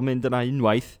ar ôl mynd yna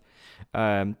unwaith.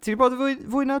 Ti wedi bod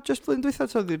fwy na just flwyddyn dwytha,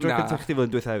 so di dro gyntaf chdi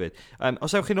flwyddyn dwytha hefyd.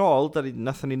 Os ewch chi'n ôl,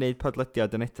 nathon ni wneud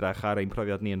podlediad yn edrach ar ein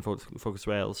profiad ni yn Focus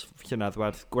Wales, llynydd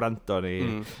werth gwrando ni.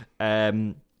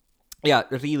 Ia,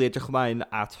 really edrych ymlaen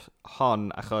at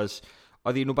hon, achos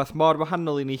oedd hi'n rhywbeth mor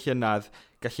wahanol i ni llynydd,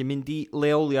 gallu mynd i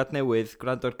leoliad newydd,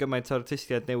 gwrando'r gymaint o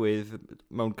artistiaid newydd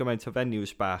mewn gymaint o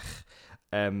venues bach.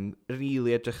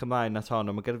 Really edrych ymlaen at hon,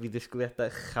 ond mae gen fi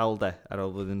ddisgwyliadau uchel de ar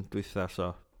ôl flwyddyn dwytha,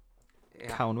 so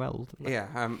cawn weld. Ie,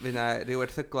 fydd yna rhyw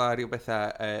erthygla, rhyw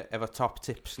bethau efo top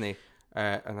tips ni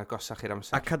yn agosach i'r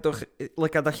amser. A cadwch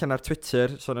lygad allan ar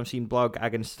Twitter, son am sy'n blog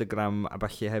ag Instagram a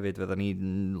falle hefyd fydda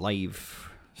ni'n live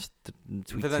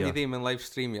tweetio. Fydda ni ddim yn live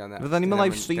streamio. Fydda ni'n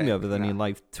live streamio, fydda ni'n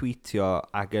live tweetio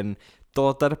ac yn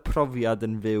dod ar y profiad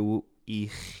yn fyw i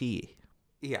chi.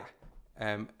 Ia.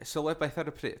 Sylwebaeth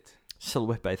ar y pryd.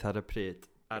 Sylwebaeth ar y pryd.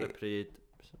 Ar y pryd.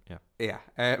 Ia.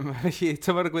 Felly,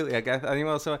 tymor y gwyliau, a ni'n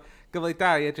meddwl, so gyfle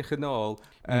da i edrych yn ôl.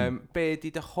 Be di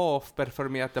dy hoff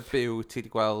berfformiadau byw ti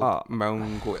wedi gweld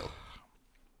mewn gwyl?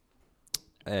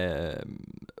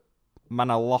 Mae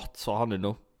yna lot ohonyn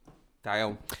nhw. Da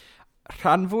iawn.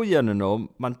 Rhan fwy yn nhw,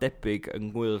 mae'n debyg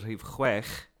yng Ngwyl Rhif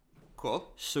 6. Cool.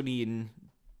 Swn i'n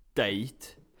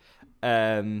deud.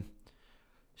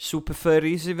 Super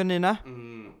Furries i fyny yna.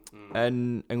 Yn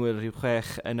Ngwyl Rhif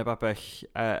 6 yn y babell,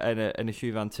 yn y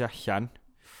llwyfan tu allan.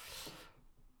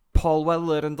 Paul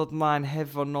Weller yn dod mlaen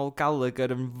hefo Noel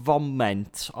Gallagher yn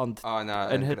foment, ond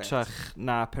yn hytrach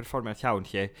na perfformiad llawn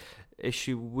lle. Ys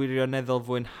i wirioneddol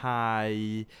fwynhau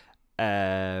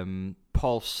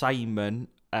Paul Simon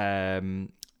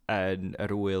yn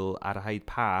yr wyl ar Hyde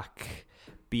Park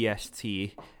BST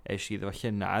ys i ddefo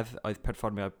llynydd, oedd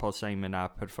perfformiad Paul Simon a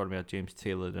perfformiad James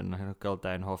Taylor yn hynogol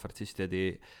hoff artistiaid i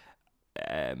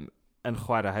yn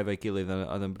chwarae hefo'i gilydd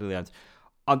oedd yn briliant.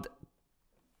 Ond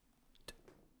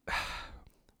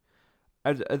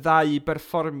y ddau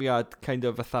berfformiad kind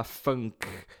of fatha funk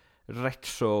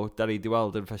retro da ni wedi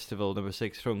weld yn Festival No.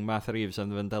 6 rhwng Martha Reeves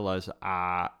and the Vandellas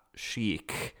a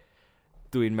Chic,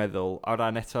 dwi'n meddwl, o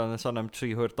ran eto yn y son am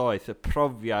 3 hwyr doeth, y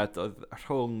profiad oedd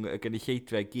rhwng y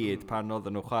gynulleidfa gyd pan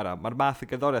oedden nhw chwarae. Mae'r math y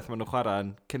gyddoriaeth maen nhw chwarae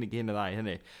yn cynnig hyn y ddau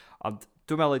hynny. Ond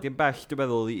dwi'n meddwl ydy'n bell, dwi'n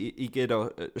meddwl, i gyd o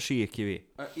Chic i fi.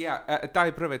 Ia, y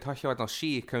dau bryfed holl o wahanol.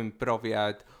 Chic yn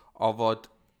brofiad o fod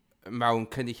mewn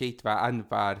cynulleidfa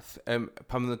anfarth, pan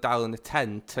maen nhw dal yn y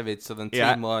tent hefyd, so oedd yn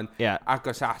teimlo'n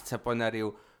agos at a bod yna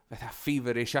rhyw fatha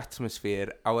feverish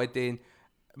atmosphere, a wedyn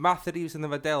Martha Reeves and the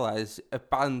Vandellas, y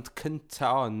band cynta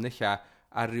on, eich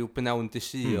ar rhyw bynawn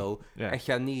dysil, eich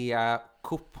ni a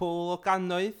cwpl o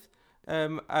gannoedd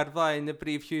ar flaen y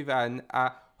brif llwyfan, a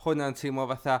hwnna'n teimlo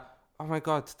fatha, oh my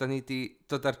god, da ni di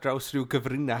dod ar draws rhyw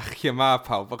gyfrinach lle mae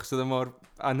pawb, achos oedd y mor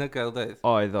anhygoel, dweud.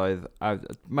 Oedd.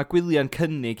 Mae gwyliau'n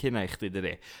cynnig hynna i chdi,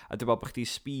 dydi. A dwi'n bod chdi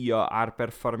sbio ar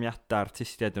berfformiadau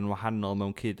artistiaid yn wahanol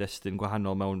mewn cyd-destun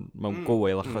gwahanol mewn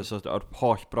gwyl, achos o'r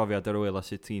holl brofiad yr wyl a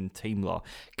sut ti'n teimlo.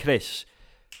 Chris,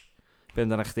 be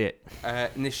amdana chdi?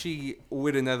 Nes i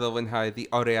wirioneddol fwynhau The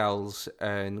Oriels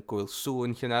yn Gwyl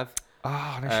Sŵn llynedd.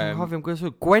 Nes i'n gofio am Gwyl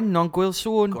Sŵn. Gwennon Gwyl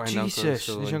Sŵn, Jesus,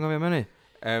 nes i'n gofio am hynny.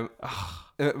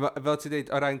 Fel ti'n dweud,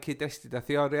 o ran cyd-destun, a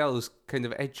The Oriels kind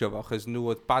of edge o fo, achos nhw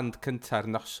oedd band cynta'r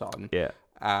noson.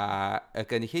 A y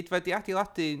gynulleidfa di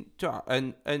adeiladu yn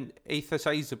eitha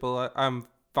sizable am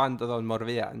band oedd o'n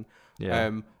Morfean.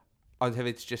 Ond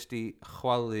hefyd jyst i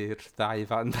chwalu'r ddau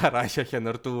band arall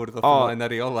allan o'r dŵr ddoth ymlaen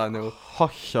ar ei ola nhw.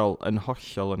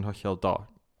 Hollol do.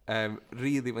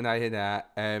 Really fwynhau hynna.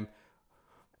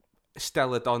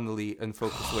 Stella Donnelly yn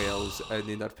Focus Wales yn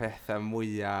un o'r pethau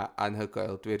mwyaf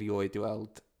anhygoel dwi erioed i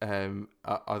weld.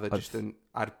 Oedd o jyst yn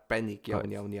arbennig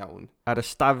iawn. Ar y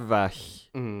stafell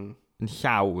yn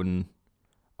llawn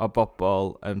o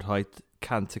bobl yn rhoi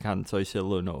 100% o'i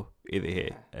sylw nhw iddi hi,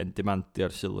 yn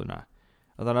demandio'r sylw na.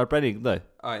 Oedd o'n arbennig, dwi?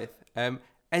 Oedd.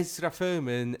 Ezra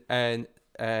Furman yn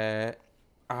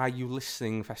Are You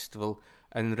Listening Festival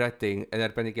yn Reading yn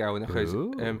arbennig iawn, achos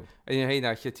yn un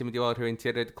heina lle ti'n mynd i weld rhywun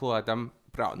ti'n rhaid clywed am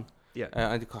bron,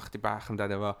 ond i clywed chdi bach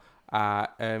amdano fo, a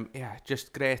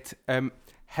just great.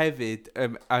 Hefyd,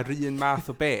 ar un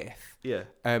math o beth,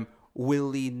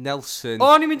 Willie Nelson.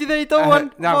 Ni'n mynd i ddeud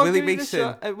o'n! Willie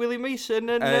Mason. Willie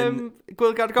Mason yn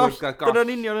Gwylgar Goll.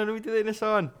 Dyna'n union yn mynd i ddeud nes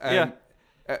o'n.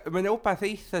 Mae'n wbeth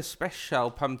eitha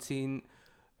special pam ti'n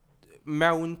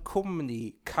mewn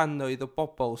cwmni cannoedd o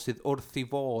bobl sydd wrth i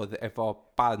fodd efo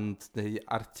band neu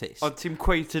artist. Ond ti'n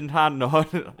cweith yn rhan o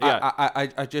hwn.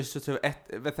 A just sort of,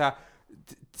 fatha,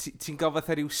 ti'n gael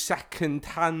fatha rhyw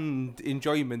second-hand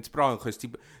enjoyment bron, chos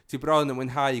ti bron yn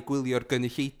mwynhau gwylio'r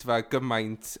gynulleidfa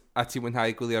gymaint a ti'n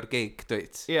mwynhau gwylio'r gig,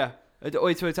 dweud? Ie. Oed,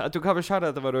 a dwi'n cofio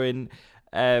siarad efo rhywun,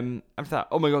 am dda,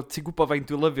 oh my god, ti'n gwybod faint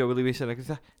dwi'n lyfio Willie Mason? Ac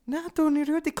dda, na, dwi'n ni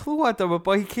rhywbeth i clywed am y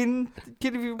boi cyn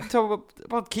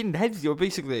heddiw,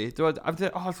 basically. Am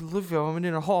dda, dwi'n lyfio, mae'n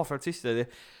un o'r hoff artistau.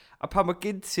 A pan mae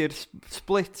gyd ti'r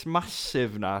split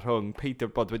masif na rhwng peidio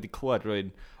bod wedi clywed rhywun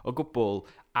o gwbl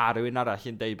a rhywun arall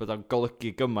yn deud bod o'n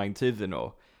golygu gymaint iddyn nhw.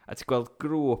 A ti'n gweld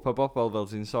grŵp o bobl fel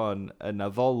ti'n sôn yn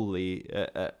addoli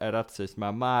yr artist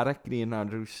ma. Mae'r egni yna'n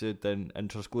rhywsyd yn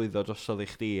trosglwyddo drosodd i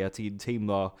chdi a ti'n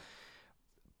teimlo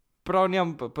bron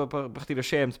iawn bod chdi'n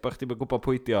ashamed bod chdi'n gwybod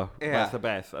pwydio fath o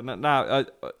beth. Na,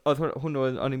 oedd hwnnw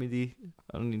o'n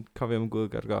i'n cofio am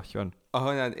Gwyl Gargoll fan. O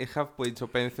hwnna'n uchafbwynt o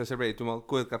benithos y reid, dwi'n meddwl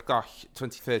Gwyl Gargoll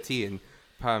 2013,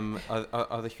 pam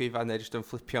oedd y llwyfan jyst yn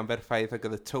flipio'n berffaith ac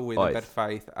oedd y tywyn yn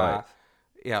berffaith. A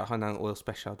ia, hwnna'n wyl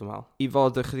special, dwi'n meddwl. I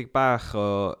fod ychydig bach o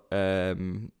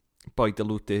boi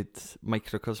deluded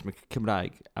microcosmic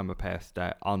Cymraeg am y peth,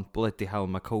 ond bloody hell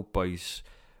mae Cowboys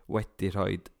wedi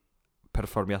rhoi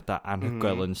perfformiadau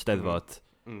anhygoel yn Steddfod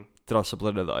dros y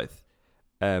blynyddoedd.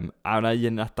 A yna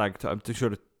un adag, dwi'n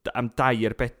siŵr, am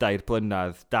 2-4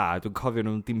 blynedd da, dwi'n cofio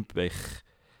nhw'n Dimbych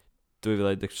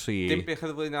 2013. Dimbych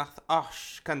oedd y flwyddyn nath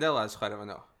Osh Candelas chwarae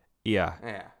fan nhw? Ia.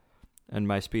 Yn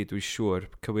Maes B, dwi'n siŵr,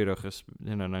 cywirwch ys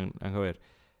hynna'n anghywir.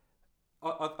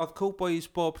 Oedd Cowboys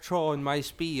bob tro yn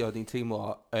Maes B oedd ni'n teimlo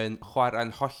yn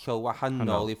chwarae'n hollol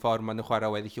wahanol i ffordd maen nhw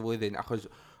chwarae weddill y flwyddyn, achos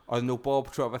oedd nhw bob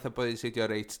tro fatha bod yn seidio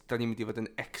reit, da ni'n mynd i fod yn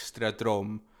extra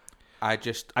drum a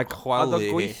just chwalu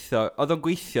hi. Oedd o'n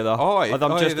gweithio ddo.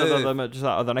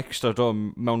 Oedd o'n extra drum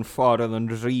mewn ffordd oedd o'n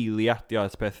really adio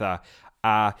at pethau.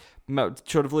 A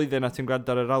trwy'r flwyddyn a ti'n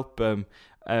gwrando ar yr album,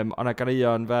 o'na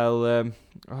ganeuon fel,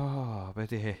 be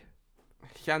di hi?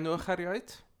 Llanwch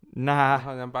arioed? Na.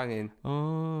 Hwna'n bangin.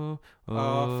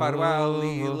 Ffarwel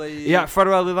i Lei. Ia,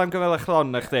 ffarwel i Langyfelach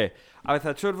Lon, na chdi. A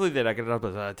fatha trwy'r flwyddyn ac yn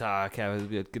rhywbeth,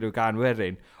 gyda'r gan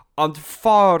werin. Ond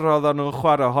ffordd oedd nhw'n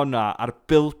chwarae honna ar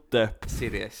build-up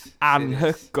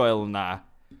anhygoel na.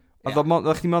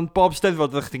 Oedd chdi mewn bob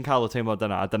steddfod oedd chdi'n cael y teimlad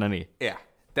yna, a dyna ni. Ia,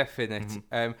 definite.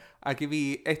 Ac i fi,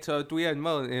 eto, dwi yn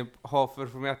meddwl, hoff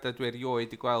perfformiadau dwi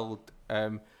erioed i gweld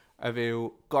a fyw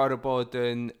gorau bod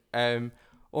yn...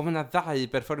 O, mae yna 2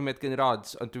 berfformiad gen yr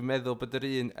odds, ond dwi'n meddwl bod yr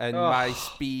un yn Maes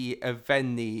B y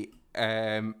Fenni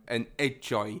yn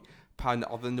edjoi, pan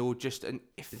oedden nhw just yn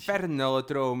effernol o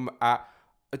drwm, a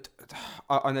oedd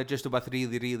yna just rhywbeth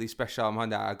really special am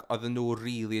hwnna, ac oedden nhw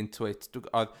really into it.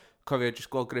 Oedd cofio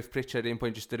just gweld Griff Pritchard un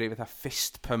pwynt just yn rhoi fatha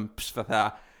fist pumps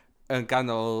fatha yn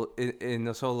ganol un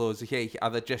o solos y lleill,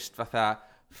 a oedd just fatha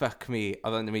fuck me,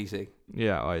 oedd yn amazing.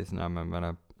 Ie, oedd, na,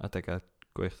 mae'n adegau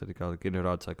gwych wedi cael gyn yr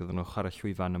odds ac oedden nhw chwarae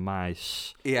llwyfan y maes.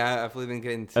 Ie, y flwyddyn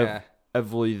cynt, ie. Y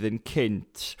flwyddyn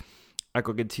cynt. Ac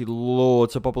oedd gen ti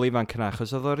loads o bobl ifanc yna,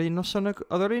 achos oedd o'r un noson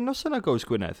ag Ows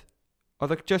Gwynedd?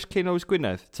 Oedd o'r just cyn Ows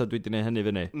Gwynedd? Ta dwi wedi gwneud hynny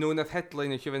fyny? Nhw'n oedd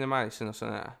headline y llwyfan y maes yn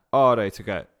noson yna. O, reit,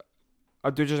 oce.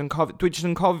 A dwi jyst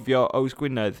yn cofio Ows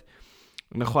Gwynedd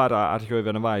yn chwarae ar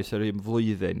llwyfan y maes ar un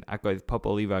flwyddyn, ac oedd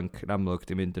pobl ifanc yn amlwg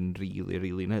di mynd yn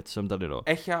really nuts amdano nhw.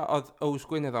 Ella oedd Ows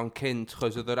Gwynedd o'n cynt,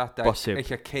 chos oedd yr adag,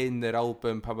 ella cyn yr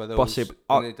album pa oedd Ows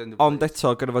Gwynedd yn ond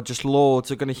eto, gyda fod just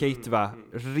loads o gynulleidfa,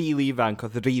 really ifanc,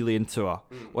 oedd really into o.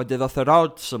 Wedyn ddoth yr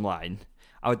odds ymlaen,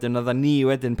 a wedyn oedd ni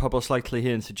wedyn pobl slightly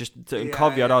hyn, sy'n just yn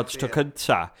cofio'r odds tro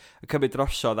cynta, yn cymryd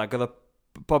drosodd, ac oedd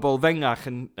pobl fengach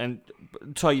yn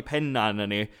troi penna yna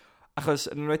ni, achos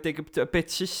yn enwedig y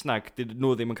bit Saesneg dyn nhw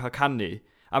ddim yn cael canu.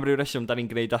 Am ryw reswm, da ni'n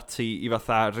gwneud ati i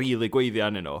fatha really gweiddi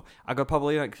anyn nhw. Ac oedd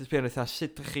pobl i'n sbio eitha,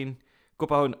 sut ydych chi'n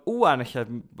gwybod hwn? Wwan, eich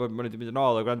bod maen nhw wedi mynd yn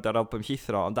ôl o gwrando ar album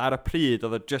llithro, ond ar y pryd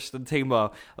oedd o just yn teimlo,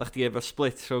 oedd chdi efo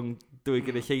split rhwng 2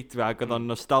 gynulleidfa, ac oedd o'n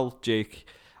nostalgic,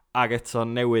 ac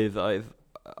eto'n newydd oedd,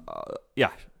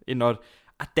 un o'r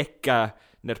adega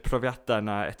neu'r profiadau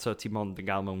na eto ti mond yn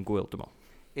gael mewn gwyl, dwi'n meddwl.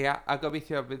 Ia, a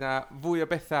gobeithio bydd yna fwy o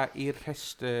bethau i'r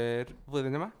rhestr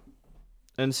flwyddyn yma?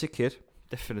 Yn sicr,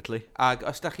 definitely. Ac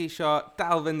os da chi isio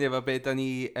dal fyny efo beth da ni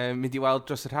mynd i weld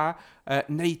dros yr ha,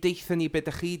 neu deitha ni beth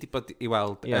da chi wedi bod i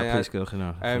weld. Ia, please gydwch yna,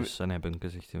 os yna neb yn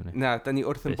gysylltu fyny. Na, da ni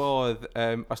wrth yn bodd,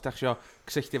 os da chi isio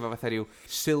cysylltu efo fatha rhyw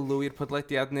sylw i'r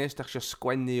podlediad neu, os da chi isio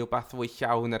sgwennu o bath fwy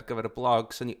llawn ar gyfer y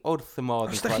blog, so ni wrth yn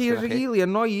modd. Os da chi really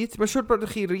annoyed, mae'n siŵr bod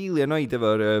chi really annoyed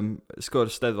efo'r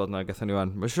sgwrs steddfod na gathon ni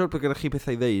wan. Mae'n siŵr bod gyda chi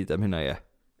bethau i ddeud am hynna, ie.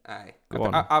 Ai.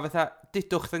 A fatha,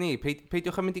 dydwch dda ni,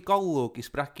 peidiwch yn mynd i golwg i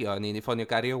sbragio ni'n i ffonio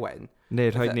Gary Owen. Neu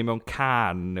rhoi ni mewn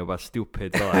can neu beth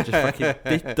stupid fel just fucking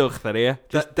dydwch dda ni, ie.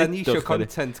 Da ni isio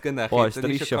content gyda chi. Oes, da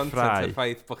ni isio ffrai. Content y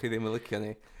ffaith bod chi ddim yn licio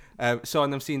ni.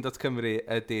 Sôn am Scene.Cymru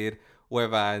ydy'r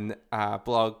wefan a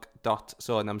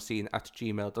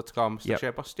blog.sonamscene@gmail.com os Yep.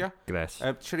 ydych bostio. Gres.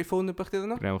 Siarad i ffôn yn bych dydyn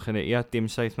nhw? Gnewch chi ni, ia,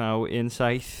 dim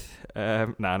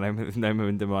 7917. Na, na i'n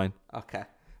mynd ymlaen. Oce.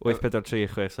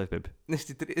 843675. Nes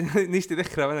ti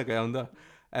ddechrau fan'na go iawn do?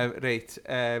 Reit,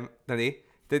 na ni.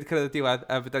 Dyd cyrraedd y diwedd,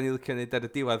 a fydda ni licio wneud ar y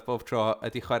diwedd bob tro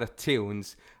ydi chwarae tunes,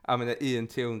 a mae yna un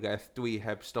tune gaeth dwi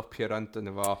heb stopio rand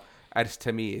yn efo ers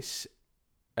te mis.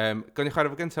 Gawn ni chwarae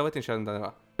fo gyntaf wedyn siarad amdano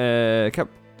fo? Cap.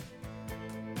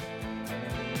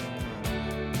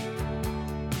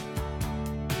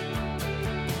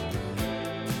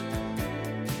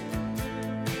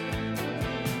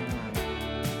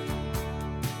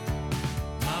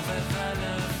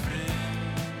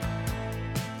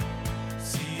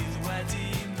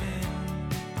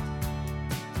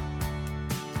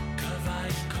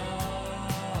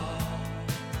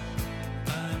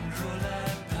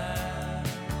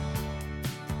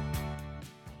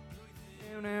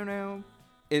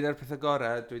 Un o'r pethau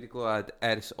gorau dwi wedi glywed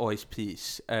ers oes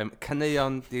pys.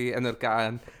 Caneuon di yn o'r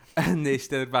gan ynys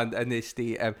dy'r band ynys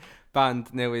di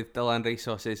band newydd Dylan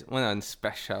Resources. Mae hwnna'n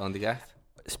special ond i gaeth.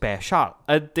 Special.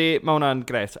 Ydy, mae hwnna'n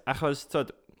gret. Achos,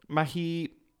 tyd, mae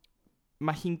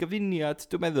hi'n gyfuniad,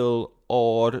 dwi'n meddwl,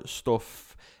 o'r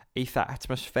stwff eitha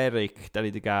atmospheric da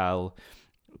ni wedi gael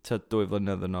 2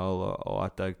 flynedd yn ôl o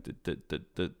adag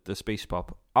the space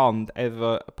pop. Ond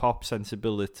efo pop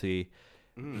sensibility,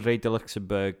 Radio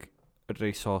Luxembourg,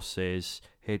 Resources,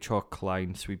 H.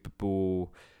 Hochline, Sweet Baboo,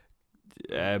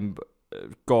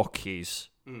 Gorkies.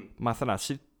 Math yna,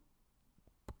 sydd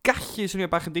gallu swnio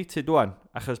bach yn dated dwi'n,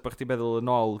 achos bych ti'n meddwl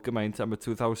yn ôl gymaint am y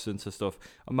 2000s a stwff.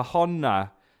 Ond mae honna,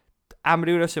 am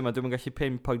ryw reswm, dwi'n gallu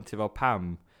pinpointio fel pam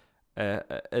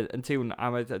yn tiwn, a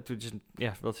dwi'n just,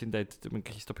 fel ti'n dweud, dwi'n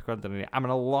gallu stopio gwrando arno ni. A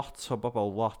mae'n lot o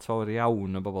bobl, lot fawr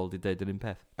iawn o bobl wedi dweud yn un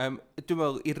peth. Dwi'n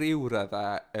meddwl i ryw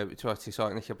radda, ti'n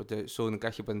sôn eich bod y sôn yn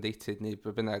gallu bod yn dated neu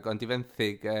be bynnag, ond i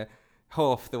fenthyg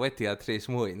hoff ddywediad Rhys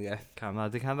Mwyn, ie? Can dda,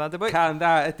 dy bwy? Can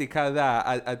dda,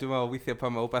 a dwi'n meddwl weithio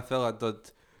pan mae wbeth fel a dod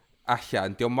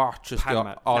allan, diolch much os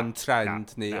diolch on trend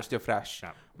neu os diolch fresh.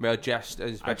 Mae o just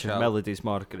yn special. A just melodies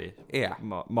mor gri. Ia.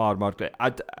 Mor gri. A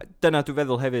dyna dwi'n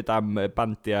feddwl hefyd am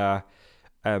bandiau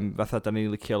fatha da ni'n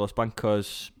licio Los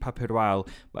Blancos, Papur Wal.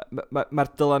 Mae'r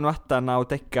dylanwadau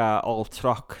 90au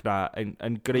alt-rock na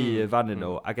yn gryf fan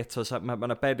nhw. Ac eto, mae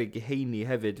yna berig i heini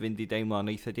hefyd fynd i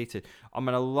deimlo'n eitha dated. Ond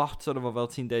mae yna lot o'r fel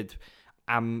ti'n dweud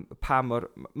am pa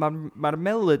mae'r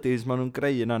melodies maen nhw'n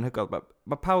greu yn anhygoel.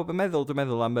 Mae pawb yn meddwl, dwi'n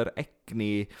meddwl, am yr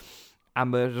egni,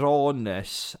 am y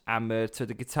rawness, am y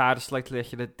gitar slightly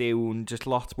allan y diwn, just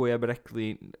lot mwy am yr egni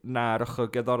na'r ochr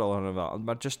gerddorol hwnnw fel. Ond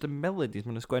mae'r just y melodies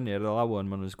maen nhw'n sgwennu ar y lawon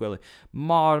maen nhw'n sgwennu.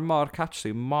 Mor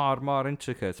catchy, mor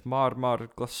intricate, mor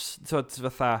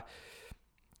fatha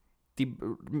di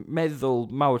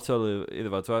meddwl mawr tolu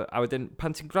iddo fo. A wedyn,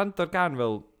 pan ti'n gwrando'r gan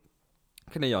fel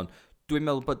caneuon, dwi'n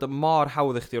meddwl bod y mor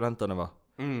hawdd i chdi wrando na fo.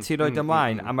 Ti'n rhoi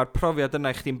ymlaen, a mae'r profiad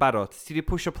yna i chdi'n barod. Ti wedi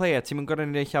pwysio play a ti'n mynd gorau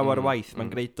ni'n llawer o waith, mae'n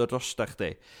greid o drosta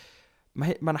chdi.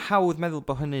 Mae'n hawdd meddwl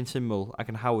bod hynny'n syml ac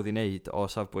yn hawdd i wneud o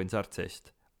safbwynt artist.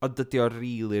 Ond dydy o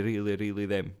really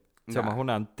ddim. Mae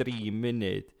hwnna'n 3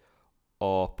 munud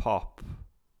o pop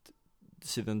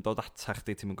sydd yn dod ata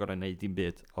chdi, ti'n mynd gorau wneud i'n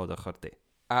byd o ddochr di.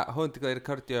 A hwn wedi cael ei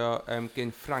recordio gen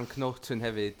Frank Norton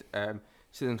hefyd,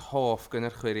 sydd yn hoff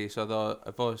gynhyrchwyr i, so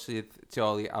fo sydd tu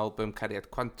ôl i album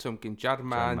Cariad Quantum gen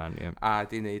Jarman, a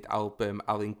di wneud album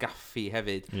Alun Gaffi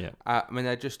hefyd. Yeah. A mae'n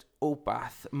just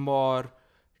wbath mor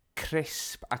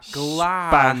crisp a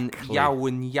glân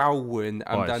iawn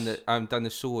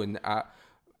amdan y sŵn. A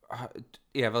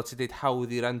fel ti'n dweud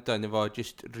hawdd i rando yn efo,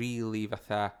 just really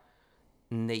fatha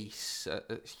nice,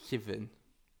 llyfn.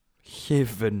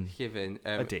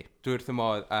 Ydy. Dwi wrth y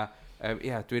modd, a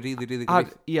dwi'n really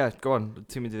gobeithio... go on,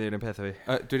 ti'n mynd i ddweud yn peth o fi.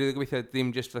 Dwi'n really gobeithio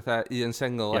ddim just fatha un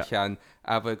single allan,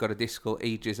 a fo gorau disgwyl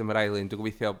ages am yr island. Dwi'n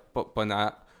gobeithio bod na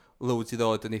loads i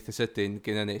ddod yn eitha sydyn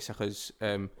gen ynys, achos,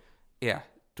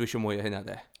 dwi eisiau mwy o hynna,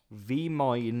 de. Fi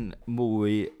moyn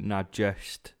mwy na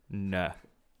just na.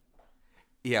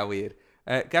 Ia, wir.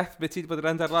 Gath, beth ti wedi bod yn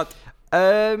rand ar lad?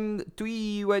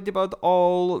 Dwi wedi bod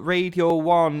all Radio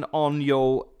 1 on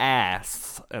your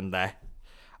ass, ynddo.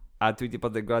 A dwi wedi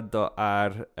bod yn gwrando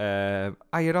ar...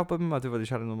 yr album yma, dwi wedi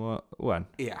siarad yma wwan.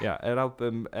 Ia, yr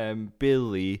album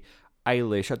Billie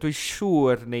Eilish. A dwi'n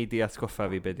siŵr neud i atgoffa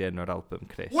fi beth enw'r album,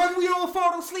 Chris. When we all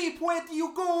fall asleep, where do you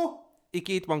go? I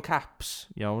gyd mewn caps.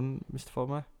 Iawn, Mr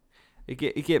Former. Mae i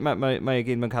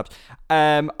gyd mewn caps.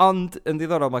 Ond, yn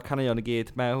ddiddorol, mae caneuon i gyd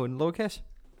mewn lowercase.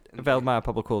 Fel mae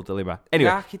pobl cool dylu yma.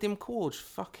 Anyway. Ac i dim cool,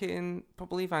 fucking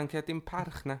pobl ifanc, a dim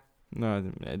parch na. No,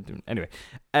 anyway.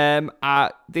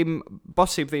 A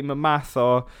bosib ddim y math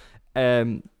o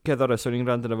Gerddoriaeth, o'n i'n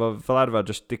gwrando na fo fel arfer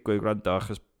jyst digwydd gwrando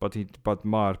achos bod hi bod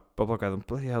mor boblogaidd. Ond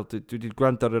bloody hell, dwi wedi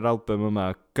gwrando ar yr album yma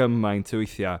gymaint o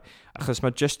weithiau. Achos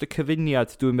mae jyst y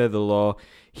cyfuniad, dwi'n meddwl, o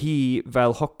hi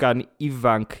fel hogan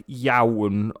ifanc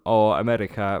iawn o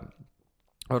America,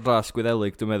 o'r ras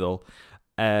Gwyddelig, dwi'n meddwl.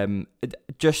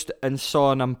 Just yn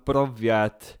sôn am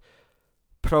profiad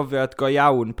go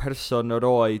iawn person o'r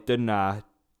oed yna,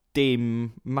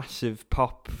 dim massive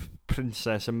pop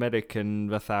princess American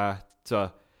fatha,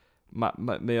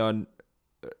 mae o'n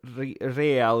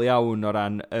real iawn o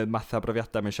ran y matha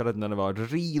brofiadau mae'n siarad yna fo,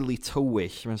 really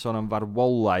tywyll, mae'n sôn am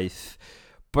farwolaeth,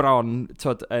 bron,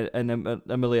 yn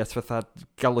ymweliad fatha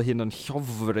galw hyn yn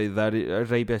llofrydd a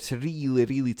rei beth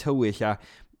really tywyll a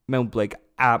mewnblyg,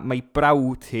 a mae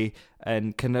brawd hi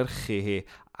yn cynhyrchu hi,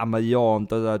 a mae o'n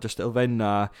dod o just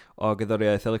elfenna o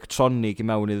gerddoriaeth electronig i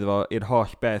mewn iddo fo i'r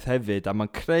holl beth hefyd, a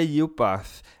mae'n creu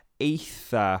wbath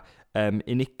eitha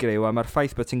unigryw, a mae'r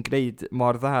ffaith bod ti'n gwneud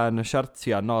mor dda yn y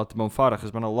siartiau nod mewn ffordd,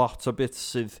 achos mae'n lot o bits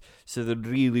sydd yn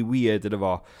really weird yn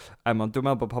efo. Ond dwi'n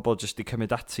meddwl bod pobl jyst i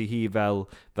cymryd ati hi fel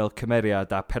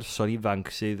cymeriad a person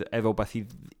ifanc sydd efo beth i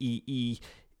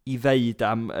ddeud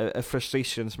am y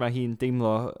frustrations mae hi'n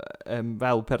deimlo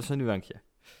fel person ifanc.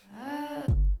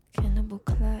 Cannibal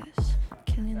class,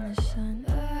 killing the sun.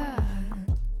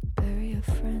 Bury a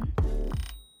friend.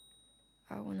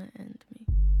 I wanna end me.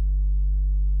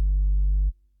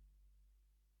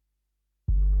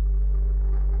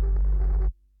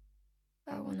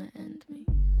 I wanna end me.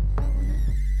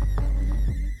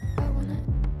 I wanna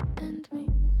end me.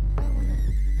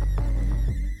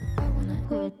 I wanna.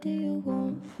 What do you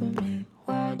want from me?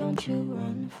 Why don't you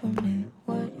run from me?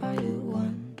 What are you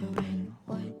wondering?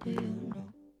 What do you know?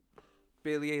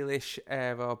 Billie Eilish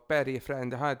efo Bury a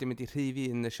Friend, a di mynd i rhifi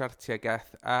yn y siartiau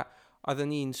geth, a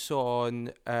oedden ni'n sôn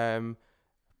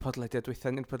podlediad dwytha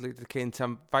neu'r podlediad cynt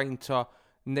am faint o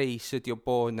neis ydi o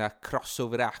bod na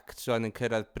crossover act yn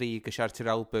cyrraedd brig y siarti'r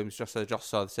albums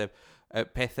drosodd, sef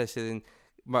pethau sydd yn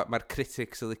mae'r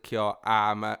critics yn licio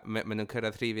a maen nhw'n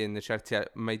cyrraedd rhifi yn y siartiau.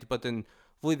 Mae wedi bod yn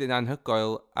flwyddyn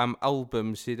anhygoel am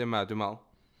album sydd yma, dwi'n meddwl.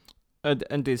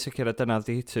 Yndi, sicr, a dyna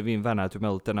di hitio fi'n fanna, dwi'n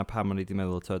meddwl, dyna pam o'n i wedi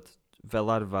meddwl,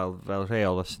 fel arfal, fel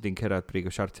reol, os ydy'n cyrraedd brig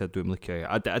o siartiau, dwi'n licio i.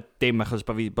 A dim achos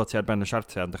bod ti ar ben y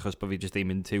siartiau, ond achos bod fi jyst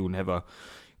ddim yn tiwn hefo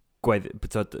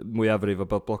mwyafrif o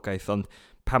boblogaeth, ond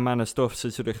pan mae'n y stwff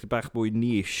sy'n swnio chdi bach mwy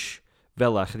niche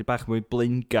fela, chdi bach mwy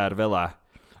blingar fela,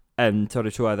 yn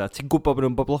torri trwedd a ti'n gwybod bod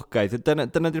nhw'n boblogaeth. Dyna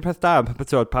di'r peth da,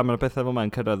 pan mae'n pethau fel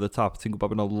mae'n cyrraedd y top, ti'n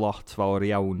gwybod bod nhw'n lot fawr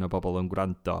iawn o bobl yn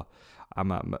gwrando. A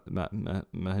mae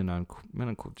hynna'n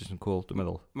just yn cool, dwi'n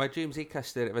meddwl. Mae James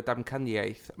Acaster efo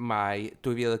damcaniaeth, mae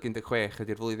 2016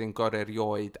 ydy'r flwyddyn gorau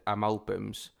erioed am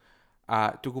albums.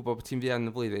 A dwi'n gwybod bod ti'n fuan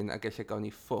y flwyddyn a gallu gael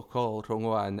ni fuck all rhwng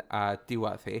wan a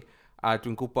diwedd hi. A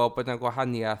dwi'n gwybod bod yna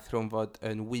gwahaniaeth rhwng fod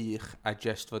yn wych a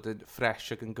just fod yn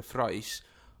fresh ac yn gyffroes.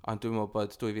 Ond dwi'n meddwl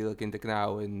bod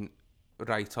 2019 yn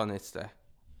right on it, de.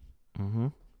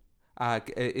 Ac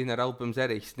un o'r albums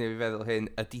eraill, neu fi feddwl hyn,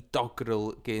 ydi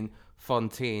Dogrel gyn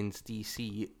Fontaines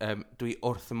DC. Dwi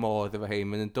wrth y modd efo hyn.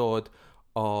 Mae'n dod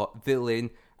o ddilyn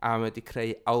a mae wedi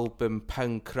creu album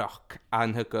punk rock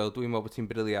anhygoel. Dwi'n meddwl bod ti'n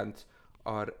briliant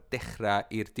o'r dechrau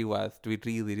i'r diwedd. Dwi'n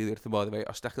really wrth y modd efo hi.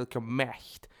 Os da chi'n licio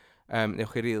mellt,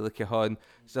 newch chi really licio hwn.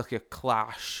 Os da chi'n licio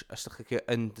Clash, os da chi'n licio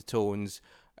Undertones,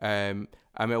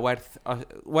 a mae werth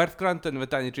gwrando yn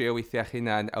efo Danny Drio weithiau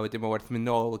hynna'n, a wedyn mae werth mynd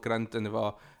nôl gwrando yn efo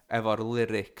efo'r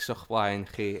lyrics o'ch blaen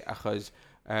chi, achos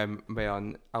mae o'n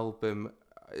album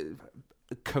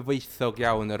cyfoethog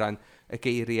iawn o ran y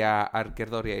geiriau a'r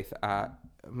gerddoriaeth, a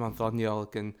mae'n ddoniol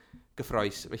yn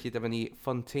gyffroes. Felly dyma ni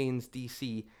Fontaines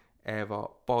DC efo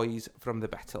Boys from the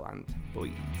Better Land.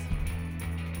 Bwyd.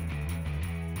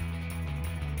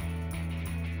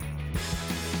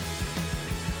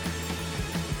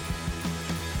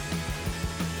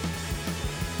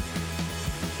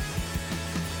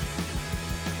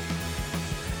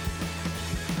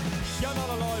 You're not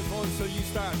alive until you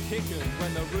start kicking,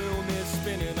 when the room is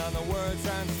spinning and the words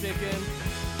aren't sticking.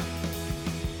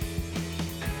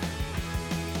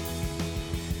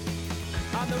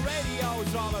 And the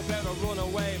radio's all about a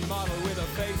runaway model with a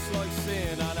face like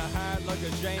sin and a heart like a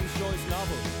James Joyce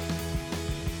novel.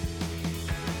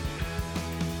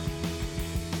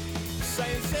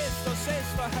 Saying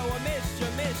sister, how I missed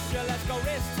you, let's go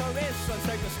wrist to wrist and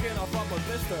take the skin off of a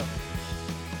blister.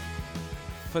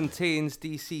 Fontaines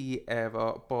DC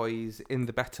efo Boys in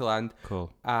the Better Land. Cool.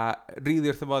 A really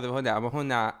wrth y modd efo hwnna, a mae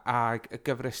hwnna ag y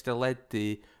gyfres dyledu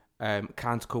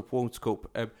Can't Cope, Won't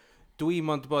Cope. Dwi'n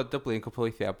mond bod Dublin cwpl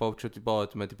weithiau, bob tro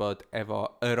mae wedi bod efo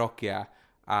yr ogia,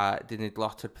 a di wneud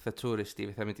lot o'r pethau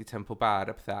touristi, fatha mynd i Temple Bar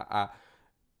a pethau,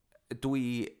 a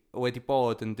dwi wedi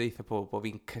bod yn deitha bod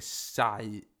fi'n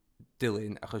cysau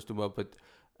dilyn, achos dwi'n meddwl bod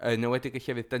yn ywedig y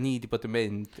llefydd da ni wedi bod yn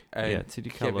mynd ti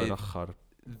wedi cael yr ochr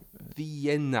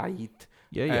ddiennaid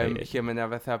lle mae yna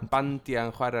fatha bandiau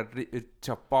yn chwarae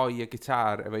boi a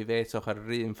gitar efo'i fetoch ar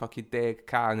yr un ffocin 10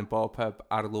 can yn bob pub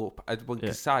ar lŵp a dwi'n bod yn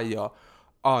cysau o,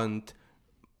 ond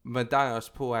mae'n dangos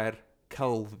pwer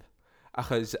cylf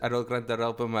achos ar ôl gwrando ar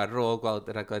album ar ôl gweld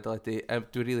yr agledeledu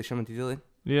dwi'n rili eisiau mynd i dilyn.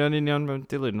 Ie, yn union mewn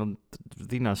dilyn, ond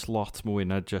ddinas lot mwy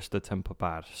na just y tempo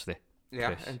bar, sdi. Ie,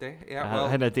 yndi.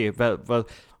 Hynna di, fel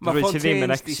mae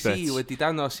Fontaines DC wedi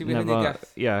danos i fi hynny gath.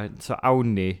 Ie, so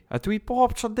awn ni. A dwi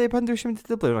bob tro'n dweud pan dwi eisiau mynd i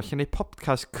Dublin, allan gwneud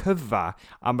podcast cyfa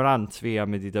am rant fi am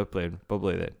mynd i Dublin, bob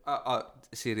blwyddyn.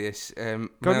 Serious.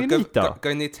 Gawn ni neud o?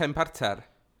 Gawn ni 10 parter.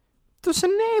 Does y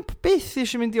neb byth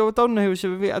eisiau mynd i O'Donohue's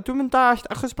efo fi, a dwi'n mynd dallt,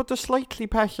 achos bod o slightly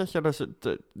pell allan o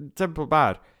tempo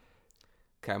bar.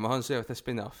 Mae hwn sy'n fath a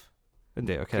spin-off.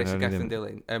 Yndi, oce. Chris Gath yn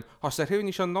dilyn. Os yna rhywun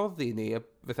eisiau noddi ni,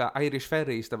 fatha Irish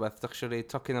Ferries, da fath, dach eisiau rhaid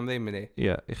tocyn am ddim i ni.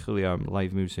 Ie, chwilio am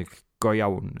live music go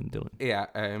iawn yn dilyn. Ie,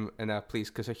 yna, please,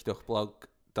 cysylltwch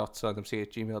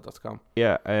blog.sonmc@gmail.com.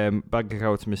 Ie, bank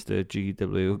account Mr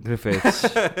G.W. Griffiths,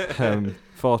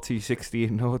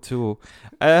 401602.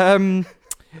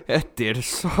 Ydy'r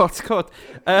sort code.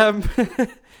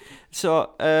 So,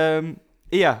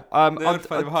 Ie, ond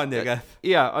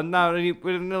nawr, o'n i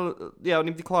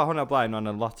wedi clywed hwnna blaen, ond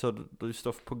lot o'r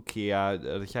stwff punky a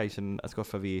yr llais yn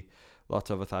atgoffa fi lot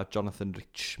o fatha Jonathan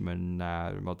Richman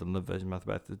a Modern Lovers math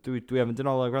o beth. Dwi am fynd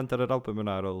yn ôl a gwrando ar yr album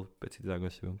yna ar ôl beth ti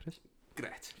ddangos i fi, Chris?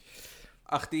 Gret.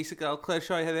 A chdi sy'n cael cloi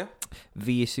sioe heddiw?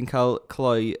 Fi sy'n cael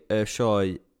cloi y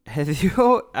sioe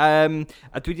heddiw, a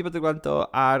dwi wedi bod yn gwrando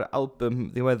ar album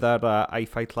ddiweddar I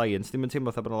Fight Lions. Ddim yn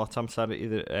teimlo bod yna lot amser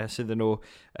sydd yn nhw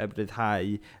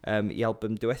ryddhau i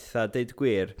album diwetha, deud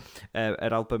gwir.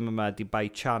 Yr album yma di By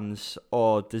Chance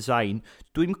o Design.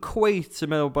 Dwi'n cweit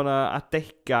yn meddwl bod yna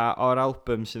adega o'r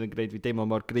album sydd yn gwneud fi deimlo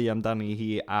mor gry amdani hi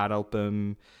ar album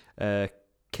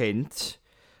cynt.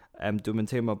 Dwi'n mynd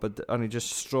teimlo bod o'n i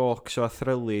just strokes o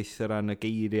athrylith o ran y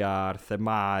geiriau a'r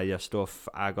themau a stwff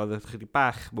ac oedd chydig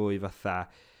bach mwy fatha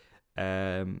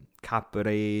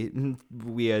cabaret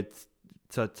weird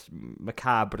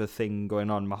macabre thing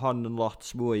going on. Mae hon yn lot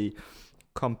mwy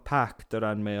compact o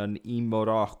ran mae o'n emo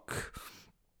rock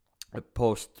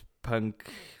post-punk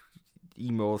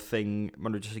emo thing.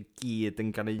 Maen nhw jyst i gyd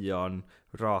yn ganeuon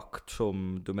rock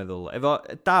trwm, dwi'n meddwl.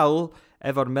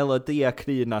 Efo'r melodia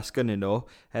cry na sgynnyn nhw,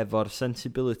 efo'r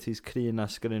sensibilities cry na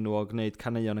sgynnyn nhw o gwneud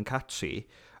caneuon yn catchy,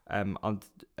 ond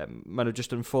maen nhw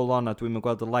just yn full on a dwi'n mynd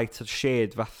gweld y light or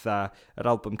shade fatha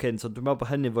yr album cynt, ond dwi'n meddwl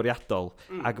bod hynny'n fwriadol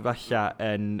ac falle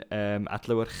yn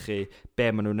adlewyrchu be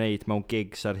maen nhw'n neud mewn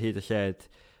gigs ar hyd y lled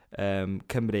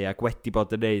Cymru ac wedi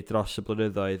bod yn neud dros y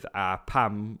blynyddoedd a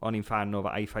pam o'n i'n fan o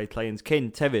I Fight Lions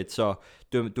cynt hefyd, so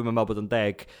dwi'n meddwl bod yn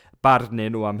deg barnu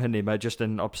nhw am hynny, mae just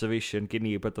yn observation gen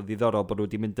i bod o'n ddiddorol bod nhw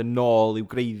wedi mynd yn ôl i'w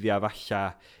greiddiau falle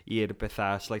i'r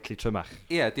bethau slightly trymach.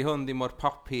 Ie, di hwn ddim mor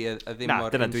poppy a ddim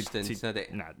mor instant, na di?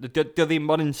 Na, di ddim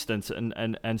mor instant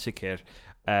yn sicr,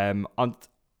 ond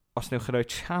os newch chi roi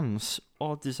chance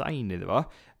o design iddo fo,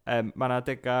 mae yna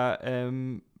adegau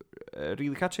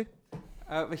really catchy.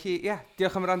 Felly, ie,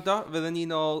 diolch am rando, fyddwn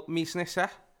ni'n ôl mis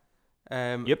nesaf.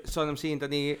 Son am sy'n, da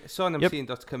ni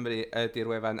sonamsyn.cymru ydy'r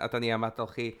wefan, a da ni am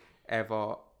adael chi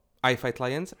efo I Fight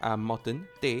Lions a Modern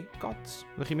Day Gods.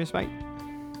 Fydwch chi mis mai?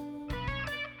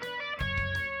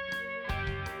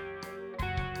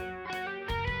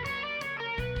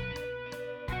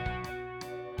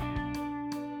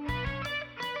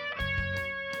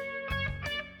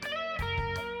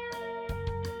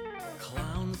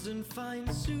 Clowns in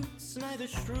fine suits, neither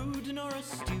shrewd nor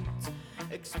astute,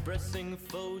 expressing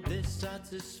faux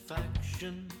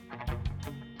dissatisfaction.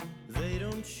 They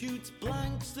don't shoot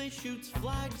blanks, they shoot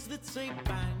flags that say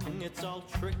bang. It's all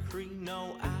trickery,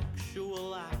 no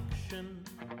actual action.